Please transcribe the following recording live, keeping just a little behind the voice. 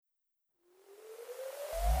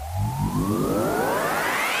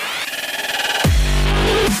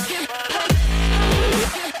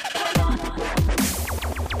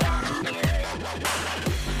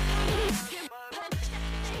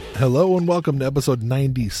Hello and welcome to episode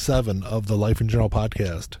 97 of the Life in General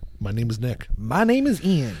podcast. My name is Nick. My name is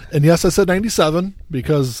Ian. And yes, I said 97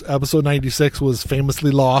 because episode 96 was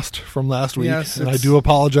famously lost from last week. Yes, and I do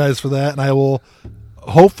apologize for that. And I will,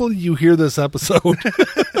 hopefully you hear this episode.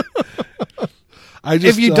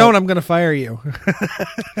 If you don't, I'm going to fire you.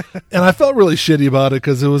 And I felt really shitty about it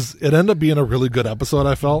because it ended up being a really good episode,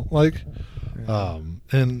 I felt like. And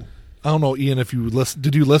I don't know, Ian, if you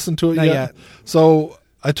did you listen to it Not yet? So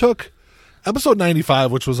I took episode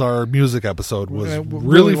 95, which was our music episode, was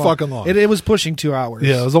really fucking long. It was pushing 2 hours.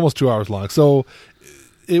 Yeah, it was almost 2 hours long. So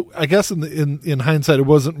I guess in hindsight, it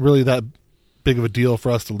wasn't really that big of a deal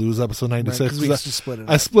for us to lose episode 96. Right, 'cause we just split it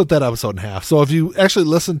up. I split that episode in half. So if you actually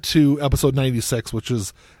listen to episode 96, which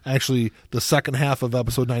is actually the second half of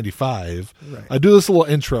episode 95, Right. I do this little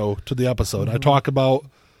intro to the episode. I talk about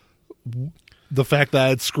the fact that I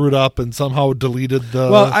had screwed up and somehow deleted the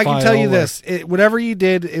Well, I can file tell you or- this. Whatever you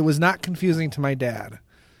did, it was not confusing to my dad.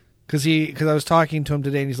 Because I was talking to him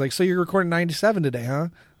today, and he's like, so you're recording 97 today, huh?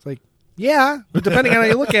 It's like, yeah, but depending on how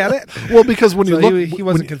you look at it. Well, because when So you look... he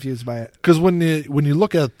wasn't confused by it. Because when you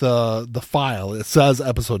look at the file, it says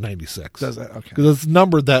episode 96. Does it? Okay. Because it's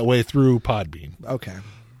numbered that way through Podbean. Okay.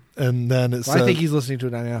 And then it Well, says... I think he's listening to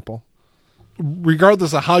it on Apple.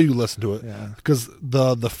 regardless of how you listen to it, Yeah. because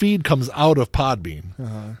the feed comes out of Podbean.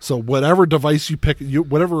 Uh-huh. So whatever device you pick,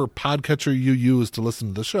 whatever podcatcher you use to listen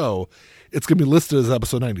to the show, it's going to be listed as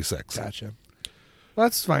episode 96. Gotcha. Well,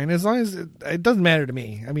 that's fine. As long as it doesn't matter to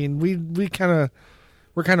me. I mean, we're kind of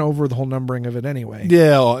over the whole numbering of it anyway.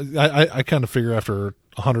 Yeah, well, I kind of figure after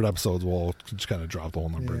 100 episodes, we'll just kind of drop the whole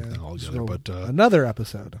numbering thing altogether. So But another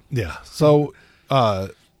episode. yeah, so.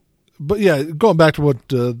 But yeah, going back to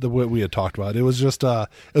what we had talked about, it was just it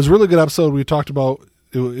was a really good episode. We talked about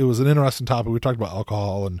it was an interesting topic. We talked about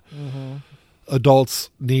alcohol and adults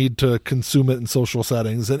need to consume it in social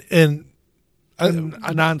settings and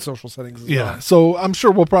non-social settings as yeah. well. So I'm sure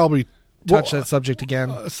we'll probably Touch that subject again.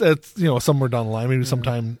 It's somewhere down the line, maybe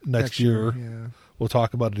sometime next year. Yeah. We'll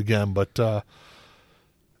talk about it again. But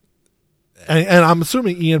and I'm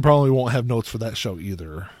assuming Ian probably won't have notes for that show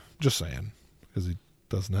either. Just saying, because he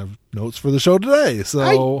doesn't have notes for the show today.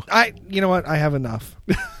 So I you know what? I have enough.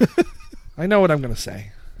 I know what I'm going to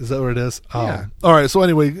say. Is that what it is? Yeah. All right. So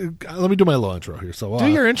anyway, let me do my little intro here. So Do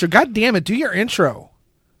your intro. God damn it. Do your intro.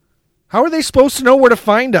 How are they supposed to know where to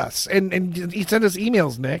find us? And he sent us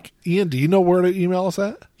emails, Nick. Ian, do you know where to email us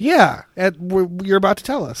at? Yeah. You're about to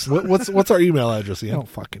tell us. What's our email address, I Ian? don't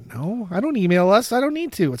fucking know. I don't email us. I don't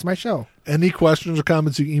need to. It's my show. Any questions or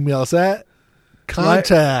comments, you can email us at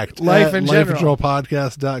contact Life at in General.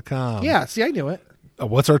 lifeandgeneralpodcast.com. Yeah. See, I knew it.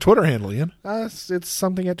 What's our Twitter handle, Ian? It's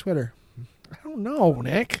something at Twitter. I don't know,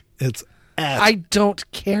 Nick. It's at I don't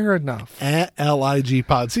care enough. at LIG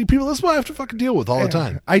pod. See, people, this is what I have to fucking deal with all the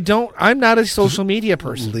time. I'm not a social media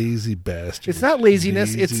person. Lazy bastard. It's not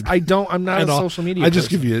laziness. Lazy I'm not I a know. social media I just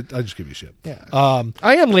person. give you shit. Yeah.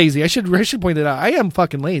 I am lazy. I should point it out. I am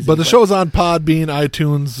fucking lazy. But the show's on Podbean,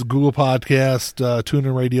 iTunes, Google Podcast,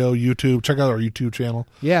 TuneIn Radio, YouTube. Check out our YouTube channel.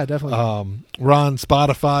 Yeah, definitely. We're on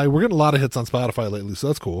Spotify. We're getting a lot of hits on Spotify lately, so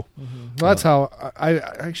that's cool. Well, that's how I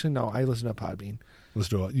actually know. I listen to Podbean. Let's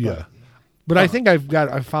do it. Yeah. But I think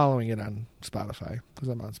I'm following it on Spotify because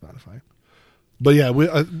I'm on Spotify. But yeah,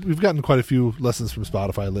 we've gotten quite a few lessons from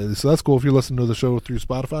Spotify lately, so that's cool. If you're listening to the show through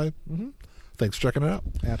Spotify, thanks for checking it out.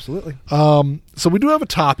 Absolutely. So we do have a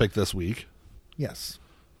topic this week. Yes.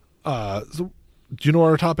 So do you know what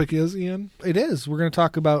our topic is, Ian? It is. We're going to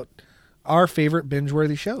talk about our favorite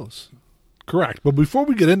binge-worthy shows. Correct. But before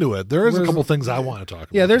we get into it, there is a couple things I want to talk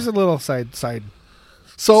about. Yeah, there's a little side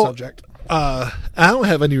so, subject. I don't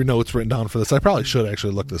have any notes written down for this. I probably should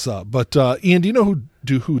actually look this up. But Ian, do you know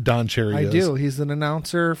who Don Cherry is? I do. He's an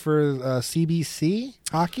announcer for CBC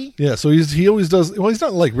hockey. Yeah, so he always does. Well, he's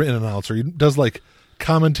not like written announcer. He does like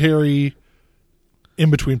commentary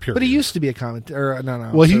in between periods. But he used to be a commentator.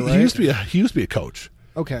 No. Well, he right? used to be a coach.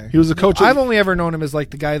 Okay. He was a coach. I've only ever known him as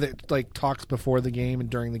like the guy that like talks before the game and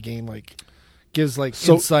during the game, like gives like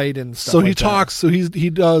insight and stuff. So he like talks. So he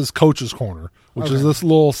does Coach's Corner, which is this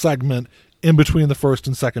little segment in between the first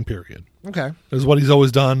and second period. Okay. Is what he's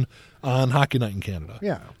always done on Hockey Night in Canada.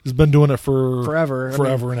 Yeah. He's been doing it for forever.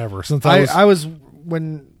 and ever since I was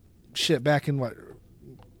when back in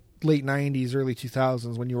late 90s, early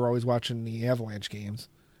 2000s when you were always watching the Avalanche games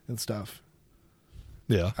and stuff.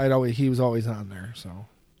 Yeah. He was always on there. So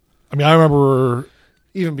I mean, I remember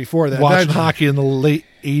even before that, watching hockey in the late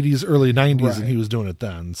 80s, early 90s, Right. and he was doing it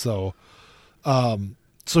then. So,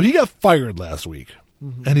 so he got fired last week,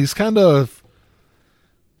 and he's kind of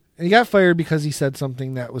And he got fired because he said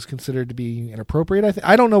something that was considered to be inappropriate.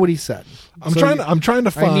 I don't know what he said. I'm trying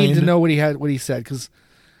to find. I need to know what he said because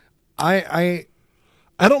I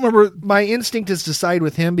don't remember. My instinct is to side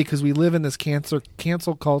with him because we live in this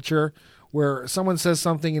cancel culture where someone says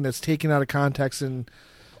something and it's taken out of context and.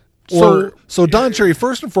 So Don Cherry,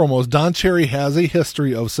 first and foremost, Don Cherry has a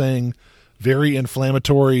history of saying very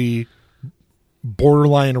inflammatory,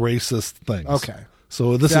 borderline racist things. Okay.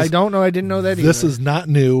 So this I don't know. I didn't know that either. This is not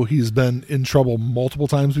new. He's been in trouble multiple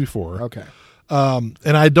times before. Okay. And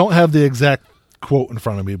I don't have the exact quote in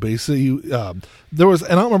front of me, but there was,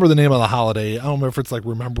 and I don't remember the name of the holiday. I don't remember if it's like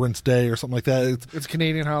Remembrance Day or something like that. It's a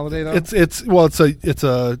Canadian holiday though. It's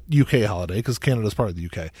a UK holiday because Canada's part of the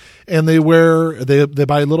UK, and they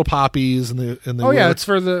buy little poppies and they it's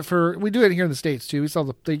for we do it here in the States too. We sell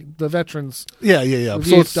the veterans. Yeah.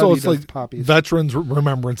 So it's like poppies. Veterans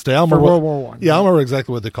Remembrance Day. I for World War I. Yeah, I don't remember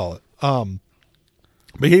exactly what they call it.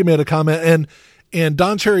 But he made a comment, and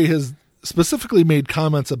Don Cherry has specifically made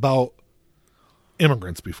comments about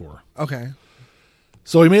immigrants before. Okay.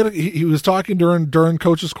 So he was talking during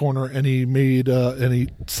Coach's Corner, and he made and he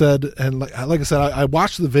said, and like I said, I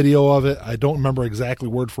watched the video of it. I don't remember exactly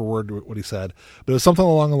word for word what he said, but it was something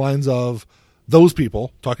along the lines of those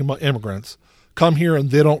people talking about immigrants come here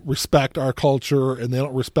and they don't respect our culture and they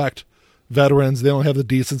don't respect veterans. They don't have the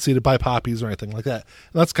decency to buy poppies or anything like that.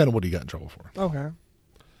 And that's kind of what he got in trouble for. Okay.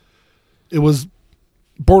 It was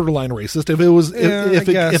borderline racist. If it was, if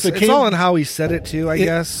it came, it's all in how he said it too. I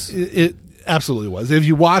guess it absolutely was. If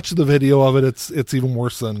you watch the video of it, it's even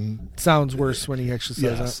worse than. Sounds worse when he actually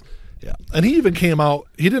says yes. that. Yeah, and he even came out.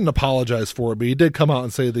 He didn't apologize for it, but he did come out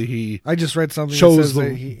and say that he. I just read something. Chose that the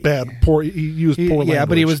says he used poor language. Yeah,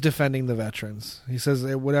 but he was defending the veterans. He says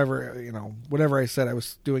whatever I said, I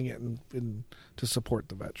was doing it to support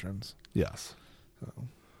the veterans. Yes,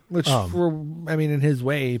 which in his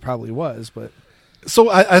way, he probably was, but.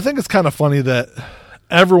 So I think it's kind of funny that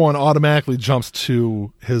everyone automatically jumps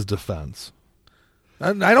to his defense.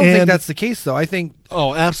 I don't think that's the case, though. I think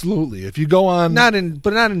absolutely. If you go on, not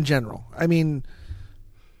in general. I mean,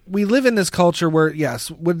 we live in this culture where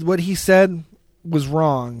yes, what he said was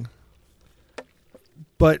wrong,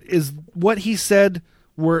 but is what he said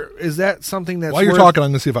is that something that's while you're talking,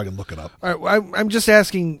 I'm going to see if I can look it up. All right, I'm just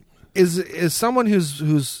asking: is someone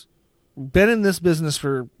who's been in this business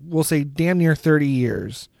for, we'll say, damn near 30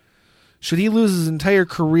 years, should he lose his entire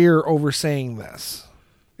career over saying this?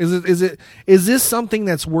 Is this something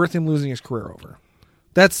that's worth him losing his career over?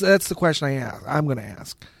 That's the question I'm going to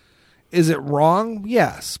ask. Is it wrong?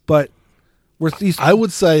 Yes, but I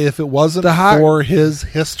would say if it wasn't for his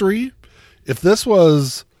history, if this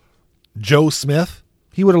was Joe Smith,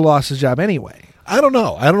 he would have lost his job anyway. I don't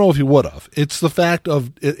know if he would have. It's the fact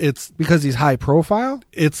of it's because he's high profile.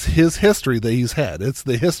 It's his history that he's had. It's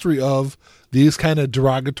the history of these kind of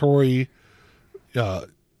derogatory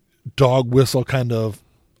dog whistle kind of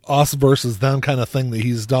us versus them kind of thing that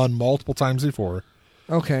he's done multiple times before.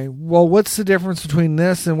 Okay, well, what's the difference between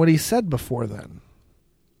this and what he said before then?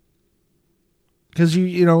 Because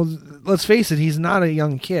let's face it, he's not a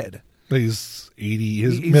young kid. He's 80.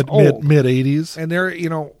 He's mid 80s,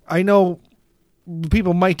 and I know.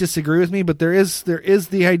 People might disagree with me, but there is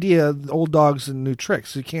the idea of old dogs and new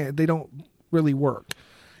tricks. They don't really work.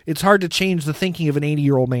 It's hard to change the thinking of an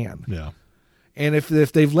 80-year-old man. Yeah. And if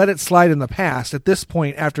they've let it slide in the past, at this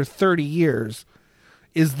point, after 30 years,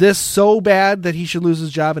 is this so bad that he should lose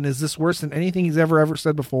his job? And is this worse than anything he's ever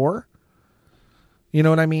said before? You know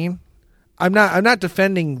what I mean? I'm not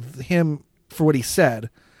defending him for what he said.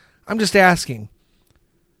 I'm just asking.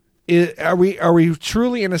 Are we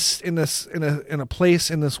truly in a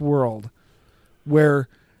place in this world where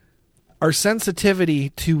our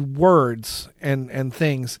sensitivity to words and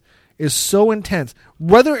things is so intense,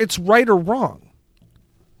 whether it's right or wrong?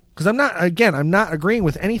 Because I'm not agreeing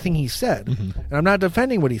with anything he said, and I'm not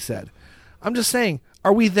defending what he said. I'm just saying,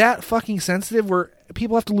 are we that fucking sensitive where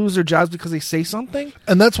people have to lose their jobs because they say something?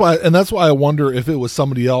 And that's why I wonder if it was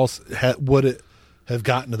somebody else, would it have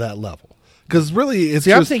gotten to that level? Because really, it's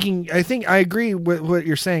I think I agree with what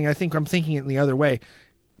you're saying. I'm thinking it in the other way.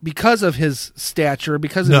 Because of his stature,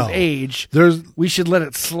 because of his age, we should let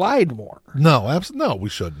it slide more. No, we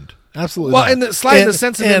shouldn't. Absolutely well, not. and slide in the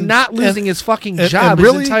sense of him not losing his fucking job,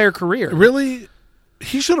 his entire career. Really,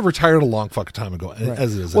 he should have retired a long fucking time ago, right.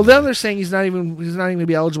 As it is. Well, then they're saying he's not even going to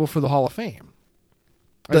be eligible for the Hall of Fame.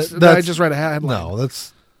 I just read a headline.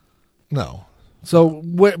 No. So,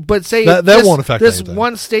 but say that won't affect this anything.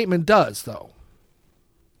 One statement does, though.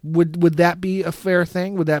 Would that be a fair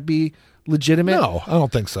thing? Would that be legitimate? No, I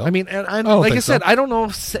don't think so. I mean, and like I said, I don't know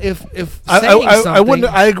if I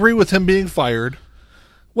wouldn't. I agree with him being fired.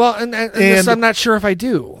 Well, and this I'm not sure if I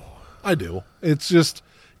do. I do. It's just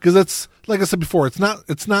because it's like I said before. It's not.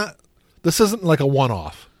 This isn't like a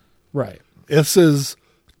one-off. Right. This is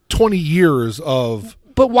 20 years of.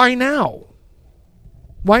 But why now?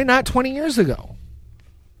 Why not 20 years ago?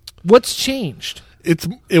 What's changed?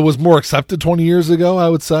 It was more accepted 20 years ago, I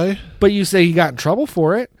would say. But you say he got in trouble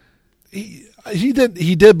for it. He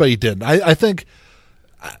did, but he didn't. I think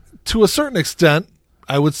to a certain extent,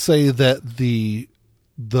 I would say that the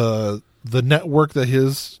network that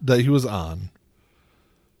he was on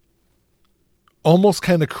almost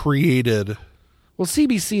kind of created. Well,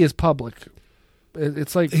 CBC is public.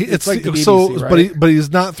 It's like the BBC, so, right? but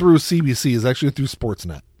he's not through CBC. He's actually through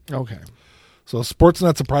Sportsnet. Okay. So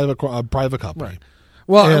Sportsnet's a private company. Right.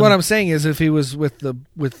 Well, what I'm saying is, if he was with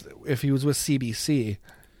CBC,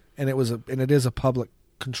 and it is a public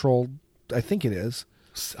controlled, I think it is.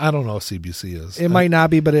 I don't know if CBC is. It might not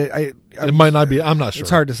be, but it might not be. I'm not sure. It's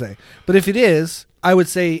hard to say. But if it is, I would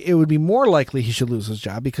say it would be more likely he should lose his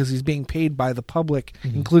job because he's being paid by the public,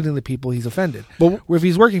 including the people he's offended. But where if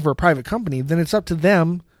he's working for a private company, then it's up to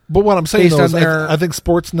them. But what I'm saying though is I think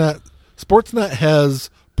Sportsnet has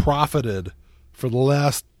profited for the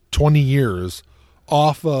last 20 years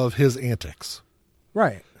off of his antics.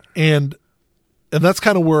 Right. And that's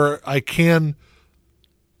kind of where I can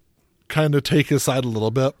kind of take his side a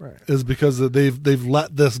little bit, right, is because they've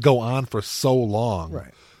let this go on for so long.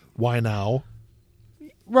 Right. Why now?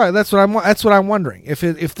 Right. That's what I'm wondering. If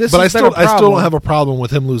this, but I still don't have a problem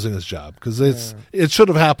with him losing his job because it should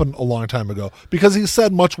have happened a long time ago because he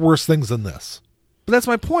said much worse things than this. But that's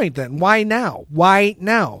my point. Then why now? Why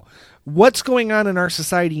now? What's going on in our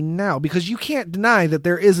society now? Because you can't deny that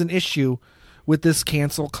there is an issue with this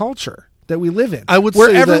cancel culture that we live in. I would where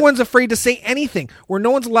say everyone's afraid to say anything, where no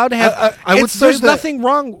one's allowed to have. There's nothing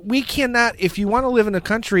wrong. We cannot. If you want to live in a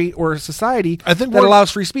country or a society that allows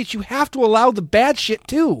free speech, you have to allow the bad shit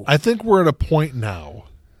too. I think we're at a point now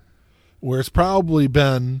where it's probably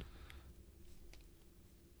been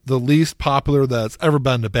the least popular that's ever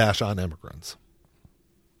been to bash on immigrants.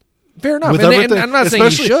 Fair enough. And I'm not saying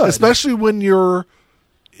you should. Especially when you're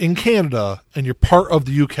in Canada and you're part of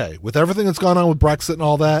the UK. With everything that's gone on with Brexit and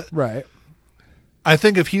all that. Right. I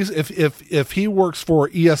think if he works for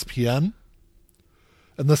ESPN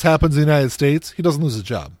and this happens in the United States, he doesn't lose his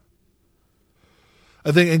job.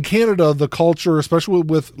 I think in Canada, the culture, especially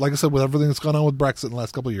with, like I said, with everything that's gone on with Brexit in the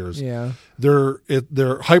last couple of years,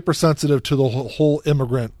 they're hypersensitive to the whole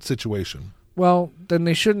immigrant situation. Well, then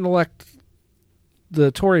they shouldn't elect the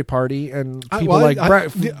Tory party and people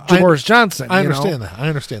Boris Johnson. I understand that. I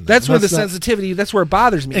understand that. That's where the sensitivity. That's where it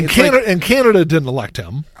bothers me. And Canada didn't elect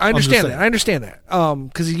him. I understand that. I understand that.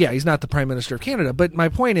 Because he's not the Prime Minister of Canada. But my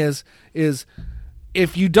point is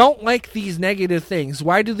if you don't like these negative things,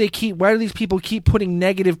 why do these people keep putting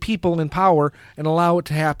negative people in power and allow it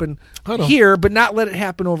to happen here, but not let it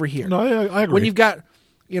happen over here? No, I agree. When you've got,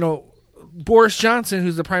 Boris Johnson,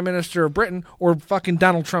 who's the Prime Minister of Britain, or fucking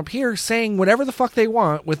Donald Trump here, saying whatever the fuck they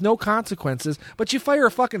want with no consequences, but you fire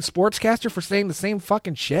a fucking sportscaster for saying the same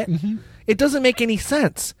fucking shit. Mm-hmm. It doesn't make any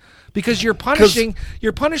sense because you're punishing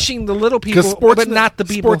the little people, but not the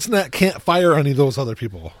people. Sportsnet can't fire any of those other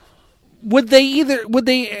people. Would they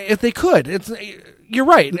if they could? You're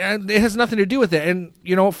right. It has nothing to do with it. And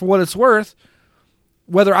for what it's worth,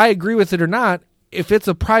 whether I agree with it or not, if it's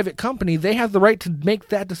a private company, they have the right to make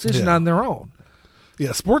that decision on their own. Yeah,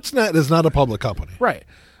 Sportsnet is not a public company. Right.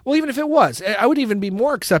 Well, even if it was, I would even be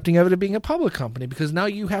more accepting of it being a public company because now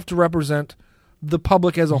you have to represent the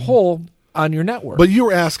public as a whole on your network. But you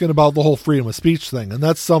were asking about the whole freedom of speech thing, and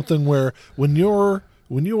that's something where when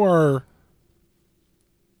you are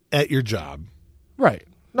at your job. Right.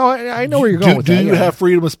 No, I know where you're going with that. Do you have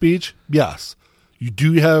freedom of speech? Yes.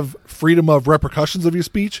 Do you have freedom of repercussions of your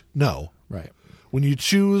speech? No. Right. When you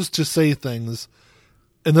choose to say things,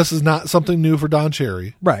 and this is not something new for Don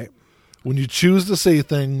Cherry. Right. When you choose to say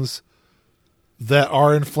things that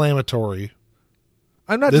are inflammatory,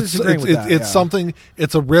 I'm not disagreeing with that. It's something.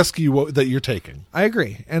 It's a risk that you're taking. I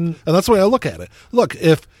agree, and that's the way I look at it. Look,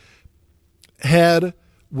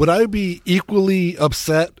 would I be equally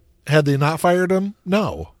upset had they not fired him?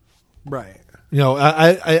 No. Right.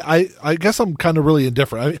 I guess I'm kind of really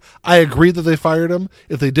indifferent. I agree that they fired him.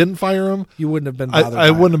 If they didn't fire him, you wouldn't have been bothered. I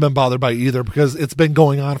wouldn't have been bothered by it either because it's been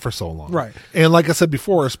going on for so long. Right. And like I said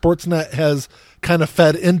before, Sportsnet has kind of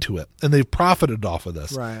fed into it, and they've profited off of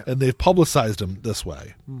this. Right. And they've publicized him this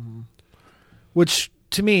way. Mm-hmm. Which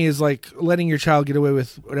to me is like letting your child get away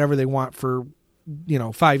with whatever they want for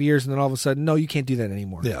 5 years, and then all of a sudden, no, you can't do that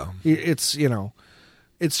anymore. Yeah. It's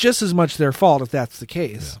it's just as much their fault if that's the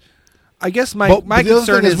case. I guess my But the other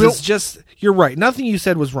concern thing is is just you're right. Nothing you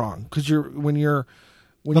said was wrong because when you're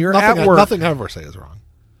at work. Nothing I ever say is wrong.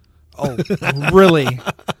 Oh, really?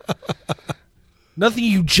 Nothing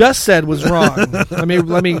you just said was wrong.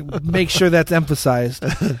 Let me make sure that's emphasized.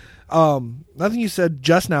 Nothing you said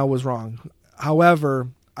just now was wrong. However,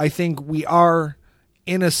 I think we are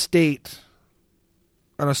in a state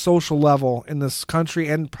on a social level in this country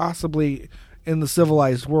and possibly in the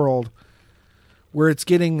civilized world where it's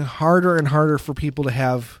getting harder and harder for people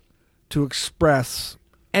to express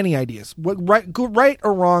any ideas, right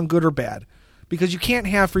or wrong, good or bad, because you can't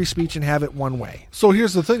have free speech and have it one way. So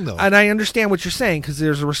here's the thing, though. And I understand what you're saying because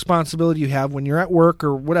there's a responsibility you have when you're at work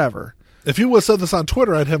or whatever. If you would have said this on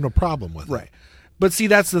Twitter, I'd have no problem with it. Right. But see,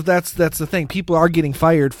 that's the thing. People are getting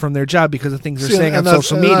fired from their job because of things they're saying on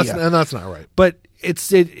social media. And that's not right. But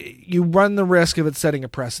you run the risk of it setting a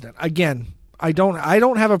precedent. Again, I don't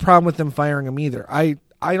have a problem with them firing him either. I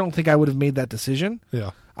don't think I would have made that decision.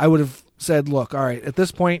 Yeah. I would have said, look, all right, at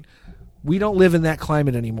this point, we don't live in that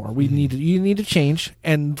climate anymore. You need to change,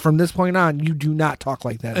 and from this point on, you do not talk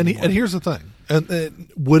like that anymore. And here's the thing: and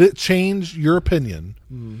would it change your opinion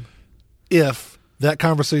if that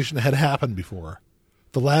conversation had happened before,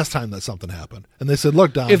 the last time that something happened, and they said,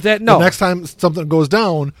 "Look, Don, the next time something goes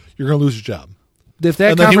down, you're going to lose your job." If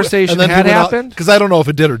that conversation had happened, because I don't know if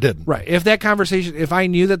it did or didn't. Right. If I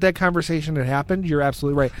knew that conversation had happened, you're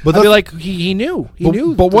absolutely right. But I'd be like, he knew. He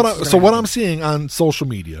knew. But what I'm seeing on social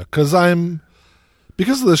media, because of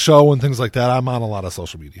the show and things like that, I'm on a lot of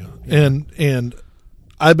social media, and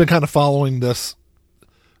I've been kind of following this,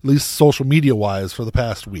 at least social media wise, for the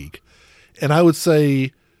past week, and I would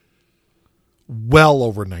say well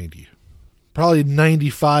over 90. Probably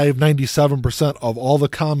 95, 97% of all the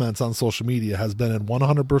comments on social media has been in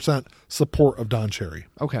 100% support of Don Cherry.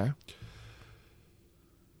 Okay.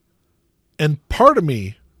 And part of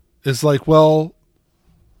me is like, well,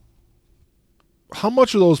 how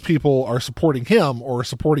much of those people are supporting him or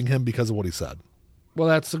supporting him because of what he said? Well,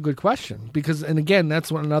 that's a good question because, and again,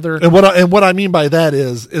 that's what another. And what I mean by that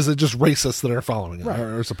is it just racists that are following him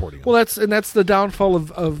or supporting him? Well, that's the downfall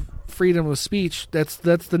of freedom of speech. That's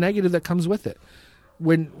the negative that comes with it.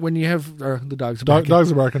 When you have the dogs are barking.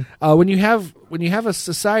 Dogs are barking. When you have a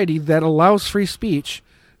society that allows free speech,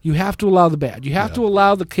 you have to allow the bad. You have to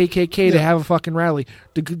allow the KKK to have a fucking rally,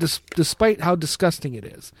 despite how disgusting it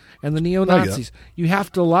is, and the neo-Nazis. You have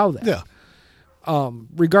to allow that. Yeah.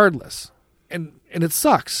 Regardless, and it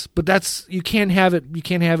sucks, but you can't have it. You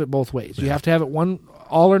can't have it both ways. You have to have it one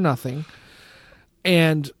all or nothing.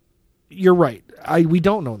 And you're right. We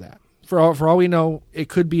don't know that. For all we know, it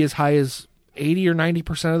could be as high as 80 or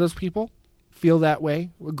 90% of those people feel that way,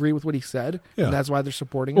 agree with what he said, and that's why they're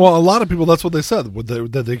supporting him. Well, a lot of people, that's what they said,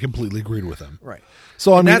 that they completely agreed with him. Right.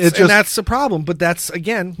 So I mean, that's the problem. But that's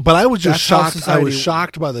again. But I was just shocked. I was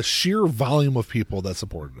shocked by the sheer volume of people that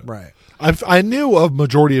supported it. Right. I knew a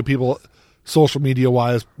majority of people, social media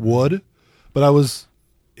wise, would, but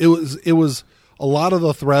it was a lot of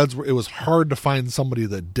the threads where it was hard to find somebody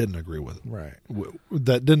that didn't agree with it. Right.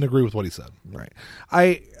 That didn't agree with what he said. Right.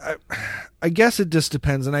 I guess it just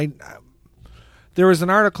depends. And there was an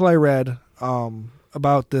article I read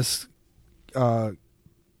about this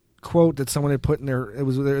quote that someone had put in there. It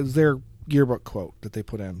was their yearbook quote that they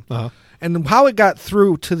put in. Uh-huh. And how it got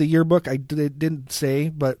through to the yearbook, it didn't say,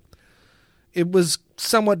 but it was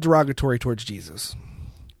somewhat derogatory towards Jesus.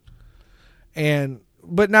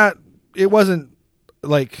 But not. It wasn't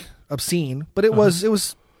like obscene, but it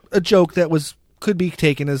was a joke that could be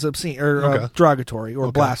taken as obscene or derogatory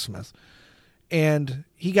or blasphemous, and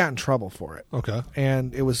he got in trouble for it. Okay,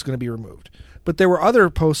 and it was going to be removed. But there were other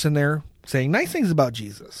posts in there saying nice things about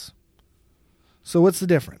Jesus. So what's the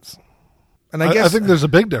difference? And I guess think there's a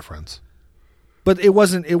big difference. But it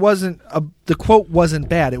wasn't. The quote wasn't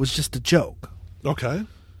bad. It was just a joke. Okay.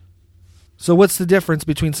 So what's the difference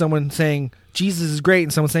between someone saying Jesus is great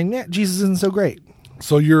and someone saying, yeah, Jesus isn't so great?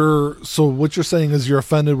 So what you're saying is you're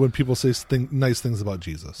offended when people say nice things about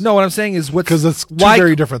Jesus. No, what I'm saying is because it's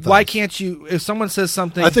very different things. Why can't you? If someone says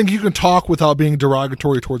something, I think you can talk without being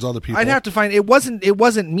derogatory towards other people. I'd have to find it wasn't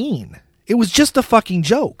mean. It was just a fucking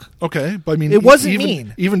joke. Okay, but I mean, it wasn't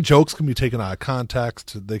mean. Even jokes can be taken out of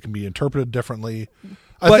context. They can be interpreted differently.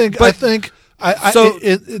 My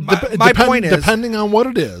point is, depending on what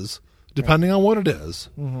it is.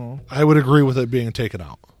 Mm-hmm. I would agree with it being taken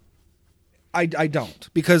out. I don't,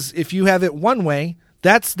 because if you have it one way,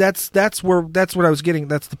 that's what I was getting.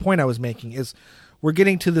 That's the point I was making. Is we're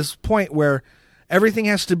getting to this point where everything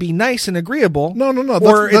has to be nice and agreeable. No.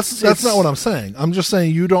 That's not what I'm saying. I'm just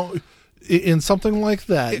saying you don't. in something like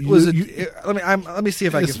that, let me see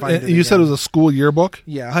if I can find it. You said it was a school yearbook?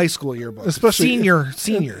 Yeah, high school yearbook. Especially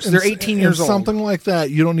seniors. They're 18 years old. Something like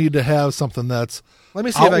that, you don't need to have something that's let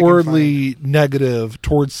me see if outwardly negative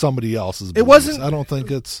towards somebody else's beliefs. It wasn't. I don't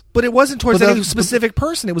think it's. But it wasn't towards any specific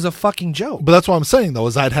person. It was a fucking joke. But that's what I'm saying, though,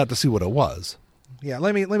 is I'd have to see what it was. Yeah,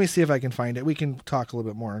 let me see if I can find it. We can talk a little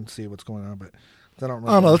bit more and see what's going on, but I don't remember.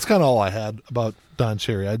 I don't know. That's kind of all I had about Don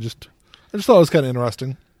Cherry. I just thought it was kind of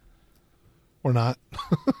interesting. Or not.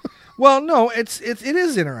 Well, no, it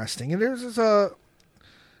is interesting. And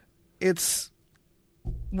it's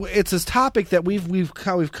this topic that we've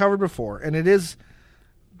covered before, and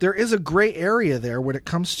there is a gray area there when it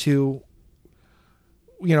comes to,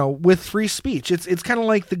 with free speech. It's kind of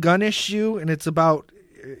like the gun issue, and it's about,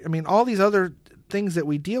 all these other things that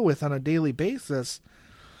we deal with on a daily basis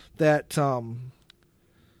that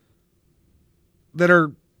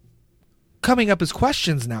are coming up as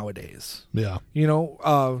questions nowadays. Yeah.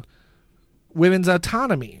 Women's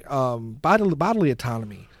autonomy, bodily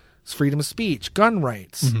autonomy, freedom of speech, gun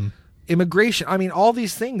rights, immigration. All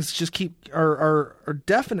these things just are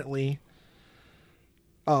definitely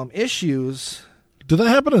issues. Did that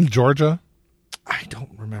happen in Georgia? I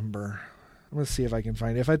don't remember. I'm going to see if I can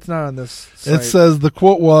find it. If it's not on this site. It says, the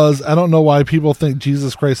quote was, "I don't know why people think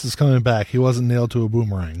Jesus Christ is coming back. He wasn't nailed to a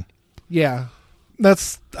boomerang." Yeah. I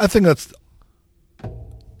think that's...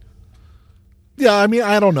 Yeah,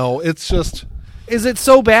 I don't know. It's just... Is it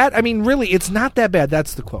so bad? Really, it's not that bad.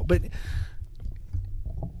 That's the quote. But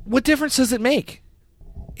what difference does it make?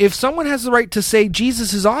 If someone has the right to say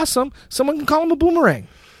Jesus is awesome, someone can call him a boomerang.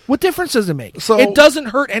 What difference does it make? So, it doesn't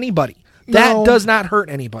hurt anybody. That does not hurt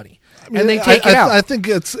anybody. And they take it out. I think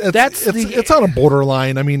it's on a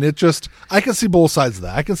borderline. It just... I can see both sides of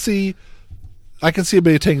that. I can see it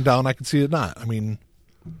being taken down. I can see it not.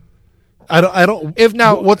 I don't. If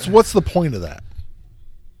now, what's the point of that?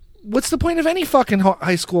 What's the point of any fucking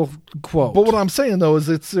high school quote? But what I'm saying though is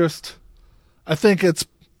it's just. I think it's.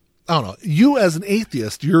 I don't know. You as an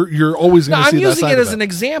atheist, you're always going to see that side. I'm using it as an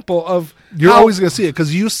example of. You're always going to see it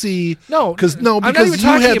because you see. Because you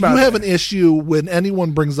have an issue when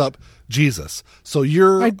anyone brings up Jesus. So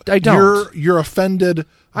you're. I don't. You're offended.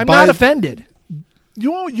 I'm not offended.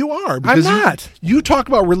 You are because I'm not. You talk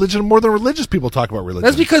about religion more than religious people talk about religion.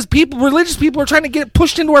 That's because religious people are trying to get it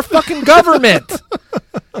pushed into our fucking government.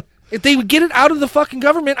 If they would get it out of the fucking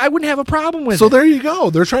government, I wouldn't have a problem with it. So there you go.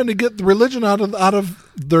 They're trying to get the religion out of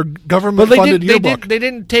their government-funded yearbook. They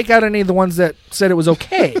didn't take out any of the ones that said it was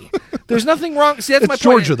okay. There's nothing wrong. See, that's my point. It's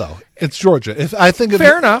Georgia, though. It's Georgia.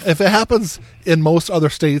 Fair enough. If it happens in most other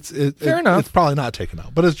states, it's probably not taken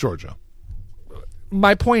out. But it's Georgia.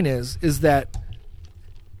 My point is that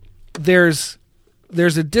there's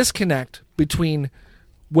a disconnect between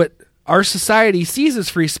what our society sees as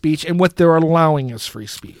free speech and what they're allowing as free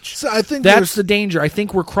speech. So I think that's the danger. I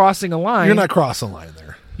think we're crossing a line. You're not crossing a line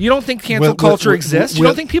there. You don't think cancel culture exists? You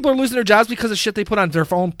don't think people are losing their jobs because of shit they put on their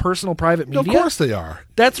own personal private media? Of course they are.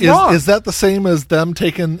 That's wrong. Is that the same as them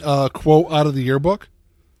taking a quote out of the yearbook?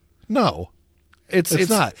 No. It's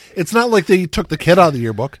not. It's not like they took the kid out of the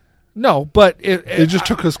yearbook. No, but they just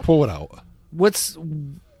took his quote out.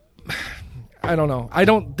 I don't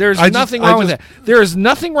know. There's nothing wrong with that. There is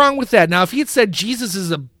nothing wrong with that. Now, if he had said Jesus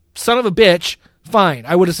is a son of a bitch, fine.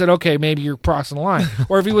 I would have said, okay, maybe you're crossing the line.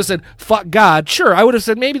 Or if he would have said, fuck God, sure. I would have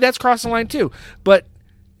said, maybe that's crossing the line too. But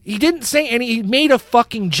he didn't say any. He made a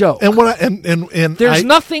fucking joke. And there's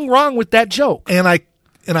nothing wrong with that joke. And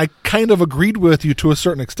I kind of agreed with you to a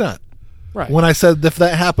certain extent. Right. When I said if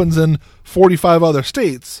that happens in 45 other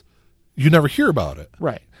states, you never hear about it.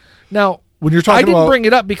 Right. Now, when you're talking I didn't bring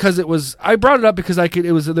it up because I brought it up because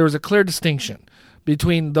there was a clear distinction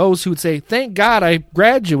between those who would say, thank God I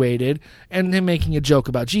graduated, and him making a joke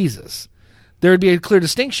about Jesus. There would be a clear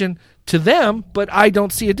distinction to them, but I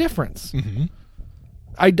don't see a difference. Mm-hmm.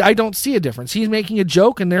 I don't see a difference. He's making a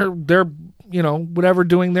joke and they're whatever,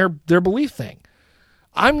 doing their belief thing.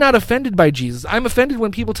 I'm not offended by Jesus. I'm offended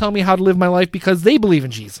when people tell me how to live my life because they believe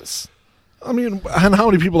in Jesus. And how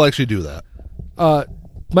many people actually do that?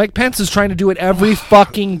 Mike Pence is trying to do it every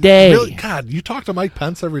fucking day. Really? God, you talk to Mike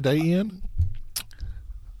Pence every day, Ian?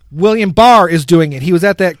 William Barr is doing it. He was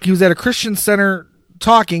at a Christian center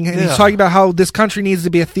talking, and he's talking about how this country needs to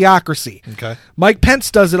be a theocracy. Okay. Mike Pence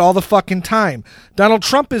does it all the fucking time. Donald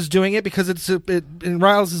Trump is doing it because it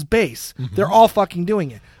riles his base. Mm-hmm. They're all fucking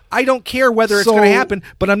doing it. I don't care whether it's going to happen,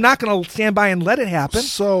 but I'm not going to stand by and let it happen.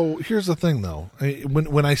 So here's the thing, though.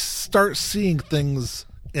 When I start seeing things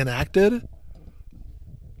enacted,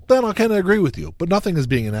 then I'll kind of agree with you. But nothing is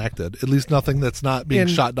being enacted. At least nothing that's not being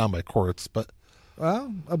shot down by courts. But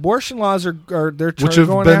Well, abortion laws are they're which have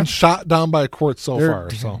going been after, shot down by courts so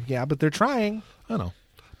far. So yeah, but they're trying. I know.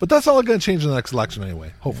 But that's all going to change in the next election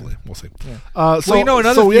anyway. Hopefully. We'll see. Yeah. So,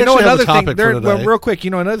 another thing. Real quick,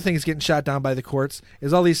 another thing is getting shot down by the courts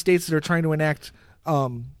is all these states that are trying to enact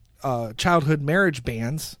childhood marriage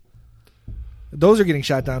bans. Those are getting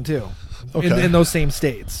shot down too. Okay. In those same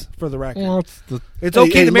states, for the record. Well, it's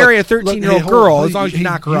okay to marry a 13-year-old girl as long as you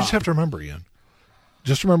knock her You off. just have to remember, Ian.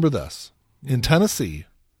 Just remember this. In Tennessee,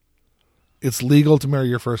 it's legal to marry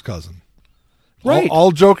your first cousin. Right.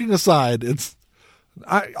 All joking aside,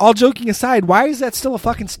 all joking aside, why is that still a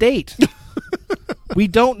fucking state? We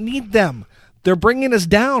don't need them. They're bringing us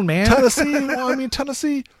down, man.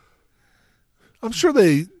 Tennessee, I'm sure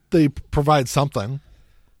they provide something.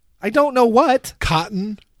 I don't know what.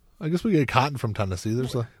 Cotton. I guess we get cotton from Tennessee.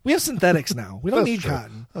 We have synthetics now. We don't need true.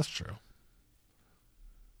 cotton. That's true.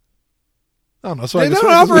 I don't know. So they don't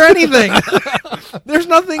offer anything. There's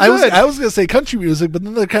nothing good. I was going to say country music, but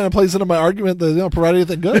then that kind of plays into my argument that they don't provide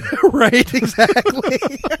anything good. Right, exactly.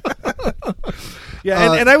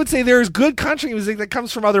 Yeah, and I would say there's good country music that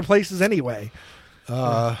comes from other places anyway.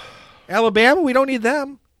 Alabama, we don't need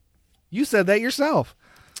them. You said that yourself.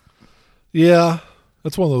 Yeah,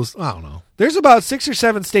 that's one of those. I don't know. There's about 6 or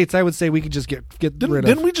 7 states I would say we could just get rid of.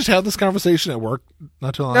 Didn't we just have this conversation at work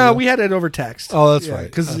not too long ago? No, we had it over text. Oh, that's right.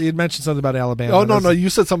 Because you had mentioned something about Alabama. Oh, no. You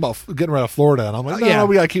said something about getting rid of Florida. And I'm like, no,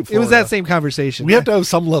 we got to keep Florida. It was that same conversation. We have to have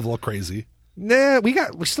some level of crazy. Nah, we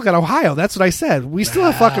still got Ohio. That's what I said. We still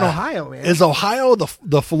have fucking Ohio, man. Is Ohio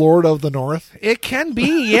the Florida of the North? It can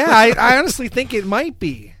be, yeah. I honestly think it might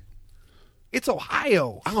be. It's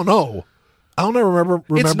Ohio. I don't know. I don't remember.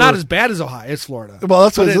 It's not as bad as Ohio. It's Florida. Well,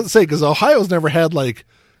 that's what I was going to say, because Ohio's never had, like,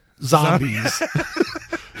 zombies.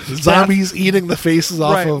 Zombies eating the faces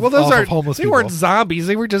off of homeless people. They weren't zombies.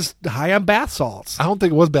 They were just high on bath salts. I don't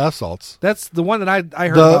think it was bath salts. That's the one that I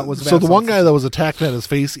heard about was bath salts. So the one guy that was attacked had his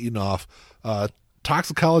face eaten off.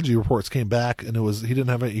 Toxicology reports came back, and he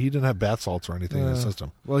didn't have bath salts or anything in his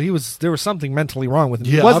system. Well, there was something mentally wrong with him.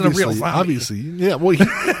 Yeah, he wasn't a real zombie. Obviously, yeah. Well,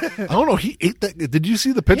 I don't know. He ate that. Did you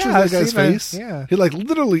see the picture of that guy's face? Yeah, he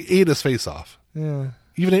literally ate his face off. Yeah,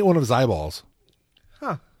 even ate one of his eyeballs.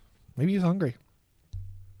 Huh? Maybe he's hungry.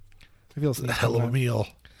 I feel a hell of a meal.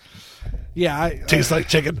 Yeah, tastes like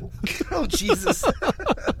chicken. Oh Jesus.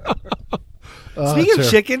 Speaking of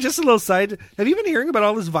chicken, just a little side. Have you been hearing about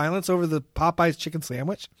all this violence over the Popeyes chicken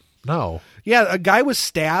sandwich? No. Yeah, a guy was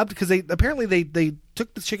stabbed because they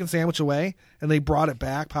took the chicken sandwich away and they brought it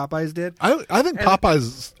back. Popeyes did. I think Popeyes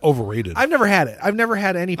is overrated. I've never had it. I've never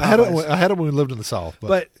had any Popeyes. I had it when we lived in the South.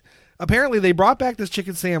 But apparently they brought back this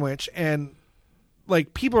chicken sandwich and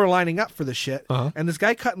like people are lining up for this shit. Uh-huh. And this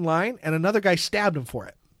guy cut in line and another guy stabbed him for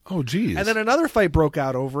it. Oh, geez. And then another fight broke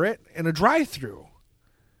out over it in a drive-thru.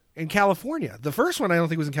 In California. The first one I don't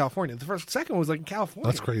think was in California. The second one was like in California.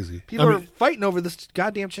 That's crazy. People are fighting over this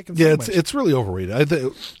goddamn chicken sandwich. Yeah, it's really overrated. I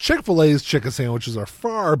think Chick-fil-A's chicken sandwiches are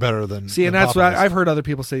far better than that's Popeyes. what I've heard other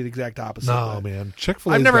people say the exact opposite. No, man.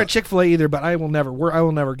 Chick-fil-A. I've never had Chick-fil-A either, but I will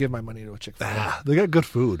never give my money to a Chick-fil-A. They got good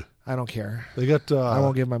food. I don't care. They got. I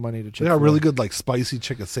won't give my money to Chick-fil-A. They got really good like spicy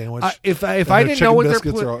chicken sandwich. If I didn't know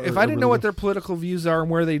what their political views are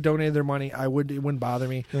and where they donated their money, it wouldn't bother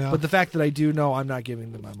me. Yeah. But the fact that I do know, I'm not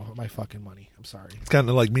giving them my fucking money. I'm sorry. It's kind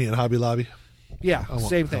of like me and Hobby Lobby. Yeah,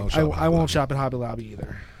 same thing. I won't shop at Hobby Lobby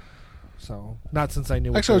either. So not since I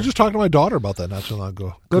knew. Actually, I was just talking to my daughter about that not too long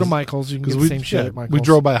ago. Go to Michael's. You can get the same shit at Michael's. We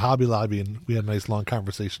drove by Hobby Lobby and we had a nice long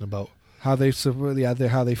conversation about how they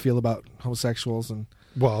feel about homosexuals and.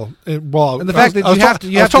 And the fact that I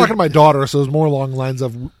was talking to my daughter, so it was more along the lines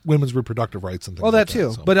of women's reproductive rights and things. Well, that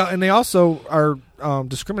too, so. But and they also are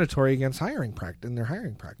discriminatory against hiring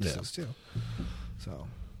practices too.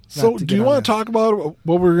 So do you want to talk about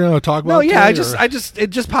what we're going to talk about? No, yeah, today, it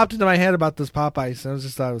just popped into my head about this Popeyes, and I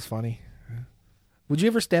just thought it was funny. Would you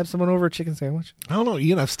ever stab someone over a chicken sandwich? I don't know,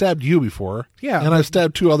 Ian. I've stabbed you before. Yeah, and I've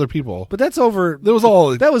stabbed 2 other people. But that's over.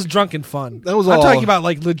 That was drunken fun. I'm talking about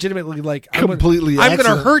like legitimately, like completely. I'm going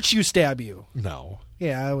to hurt you, stab you. No.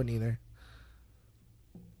 Yeah, I wouldn't either.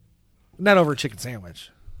 Not over a chicken sandwich.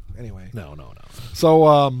 Anyway. No.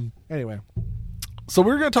 So anyway, so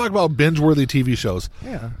we're going to talk about binge-worthy TV shows.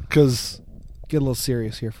 Yeah. Because get a little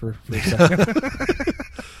serious here for a second.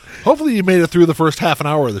 Hopefully, you made it through the first half an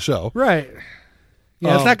hour of the show. Right.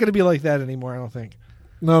 Yeah, it's not going to be like that anymore, I don't think.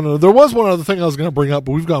 No. There was one other thing I was going to bring up,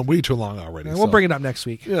 but we've gone way too long already. We'll bring it up next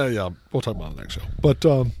week. Yeah. We'll talk about it next show. But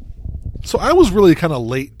so I was really kind of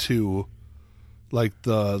late to like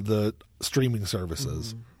the streaming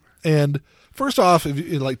services. And first off, if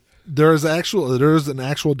you, like there's an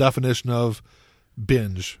actual definition of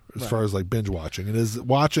binge as far as like binge watching. It is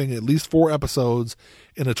watching at least 4 episodes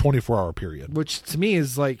in a 24-hour period. Which to me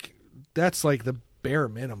is like, that's like the bare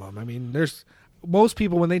minimum. I mean, there's most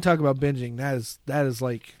people when they talk about binging, that is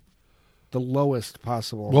like the lowest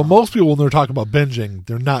possible. Well, most people when they're talking about binging,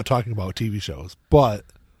 they're not talking about TV shows, but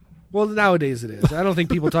well, nowadays it is. I don't think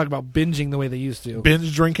people talk about binging the way they used to.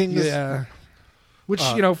 Binge drinking? Yeah. Which,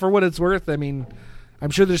 for what it's worth, I mean, I'm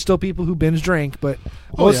sure there's still people who binge drink, but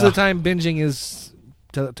most of the time binging is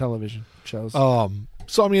television shows.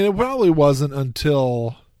 So, I mean, it probably wasn't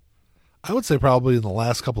until, I would say probably in the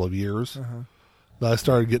last couple of years that I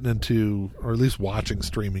started getting into, or at least watching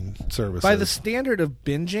streaming services. By the standard of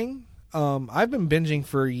binging, I've been binging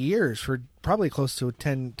for years, for probably close to a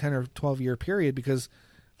 10 or 12-year period, because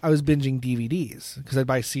I was binging DVDs, because I'd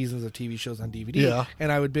buy seasons of TV shows on DVD,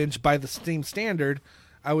 and I would binge by the same standard.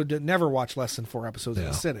 I would never watch less than 4 episodes in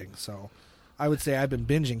a sitting. So I would say I've been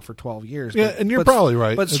binging for 12 years. Yeah, and you're probably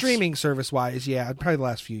right. But streaming service-wise, probably the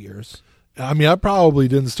last few years. I mean, I probably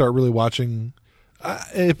didn't start really watching.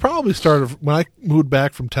 It probably started when I moved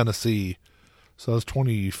back from Tennessee, so that was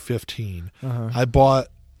 2015. I bought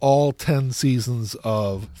all 10 seasons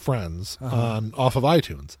of Friends off of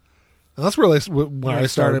iTunes. And that's really when I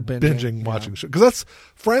started binging watching shows. Because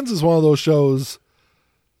Friends is one of those shows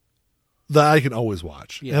that I can always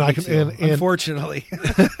watch. Yeah, and unfortunately.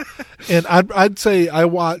 And I'd say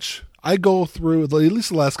I go through, at least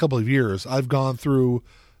the last couple of years, I've gone through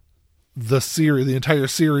the entire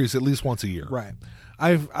series at least once a year. Right.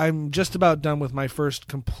 I'm just about done with my first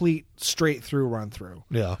complete straight through run through.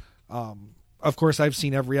 Yeah. Of course, I've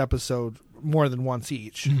seen every episode more than once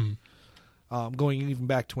each. Going even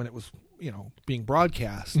back to when it was, being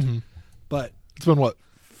broadcast. But it's been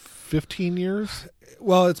 15 years?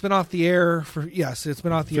 Well, it's been off the air for it's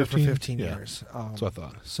been off the air for 15 years. That's what I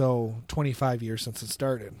thought. So 25 years since it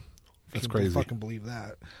started. That's crazy. Fucking believe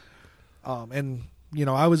that. And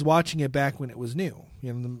I was watching it back when it was new.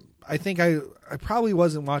 I think I probably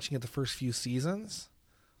wasn't watching it the first few seasons.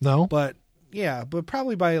 No, but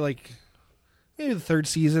probably by like maybe the 3rd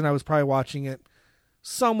season, I was probably watching it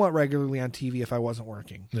somewhat regularly on TV if I wasn't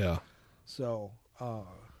working. Yeah. So.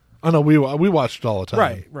 I know we watched it all the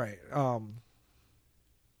time. Right.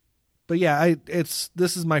 But yeah,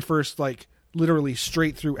 this is my first like literally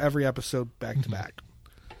straight through every episode back to back.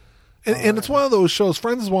 And it's one of those shows.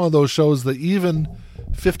 Friends is one of those shows that even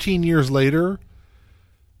 15 years later,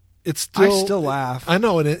 it's still. I still laugh. I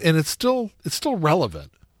know, and it's still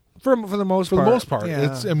relevant for the most part. For the most part,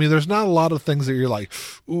 yeah. There's not a lot of things that you're like,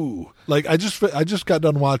 ooh. Like I just got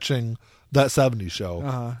done watching That 70s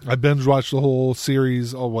Show. I binge watched the whole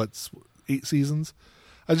series. 8 seasons?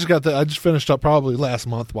 I just finished up probably last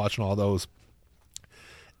month watching all those.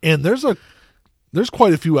 And there's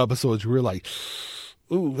quite a few episodes where you're like,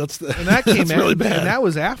 ooh, and that came that's really bad. And that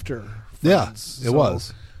was after Friends, it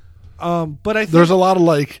was. But I think there's a lot of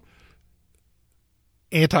like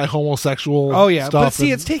anti-homosexual. Oh yeah, stuff but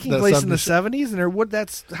see, it's taking place in the 70s, and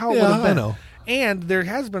that's how it would have been. I know. And there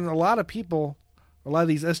has been a lot of people, a lot of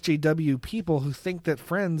these SJW people who think that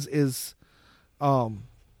Friends is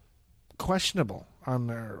questionable on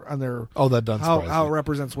their that doesn't how it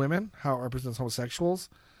represents women, how it represents homosexuals.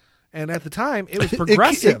 And at the time, it was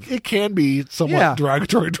progressive. It can be somewhat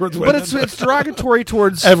derogatory towards women. But it's derogatory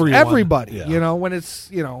towards everybody. When it's,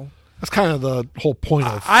 That's kind of the whole point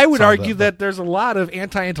of I would argue that there's a lot of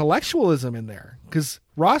anti-intellectualism in there. Because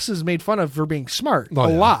Ross is made fun of for being smart. A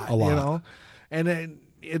lot. And then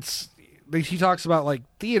he talks about like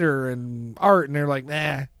theater and art, and they're like,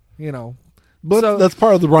 nah, But that's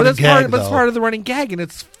part of the running gag. But it's part of the running gag, and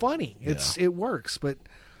it's funny. It works. But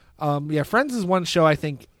Friends is one show I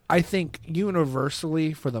think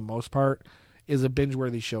universally, for the most part, is a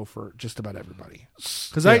binge-worthy show for just about everybody.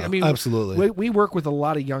 Because absolutely, we work with a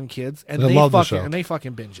lot of young kids, and they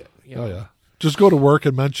fucking binge it. Oh yeah, just go to work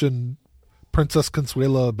and mention Princess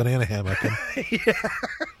Consuela Banana Hammock.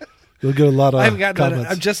 You'll get a lot of. I haven't gotten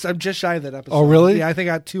comments. I'm just shy of that episode. Oh really? Yeah, I think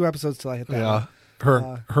I got 2 episodes till I hit that. Yeah,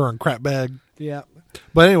 one. her and crap bag. Yeah,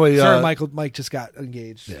 but anyway, Mike just got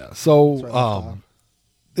engaged. Yeah, so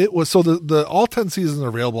it was the all 10 seasons are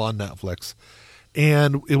available on Netflix,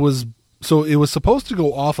 and it was supposed to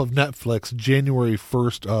go off of Netflix January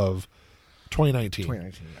 1st of 2019.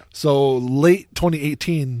 2019, yeah. So late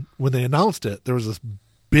 2018, when they announced it, there was this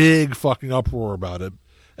big fucking uproar about it.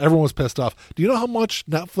 Everyone was pissed off. Do you know how much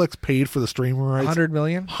Netflix paid for the streaming rights? $100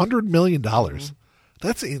 million. $100 million. Mm-hmm.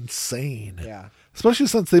 That's insane. Yeah. Especially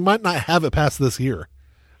since they might not have it past this year.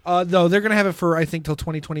 No, they're going to have it for, I think, till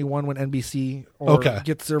 2021 when NBC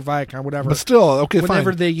gets their Viacom, whatever. But still, okay,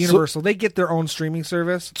 whenever fine. they Universal, they get their own streaming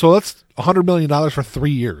service. So that's $100 million for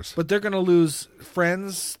 3 years. But they're going to lose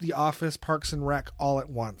Friends, The Office, Parks and Rec all at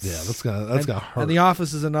once. Yeah, that's gonna hurt. And The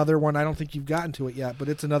Office is another one. I don't think you've gotten to it yet, but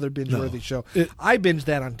it's another binge-worthy show. I binged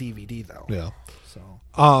that on DVD though. Yeah.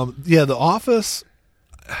 So. Yeah, The Office,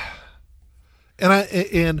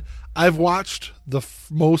 and I've watched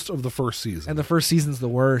most of the first season, and the first season's the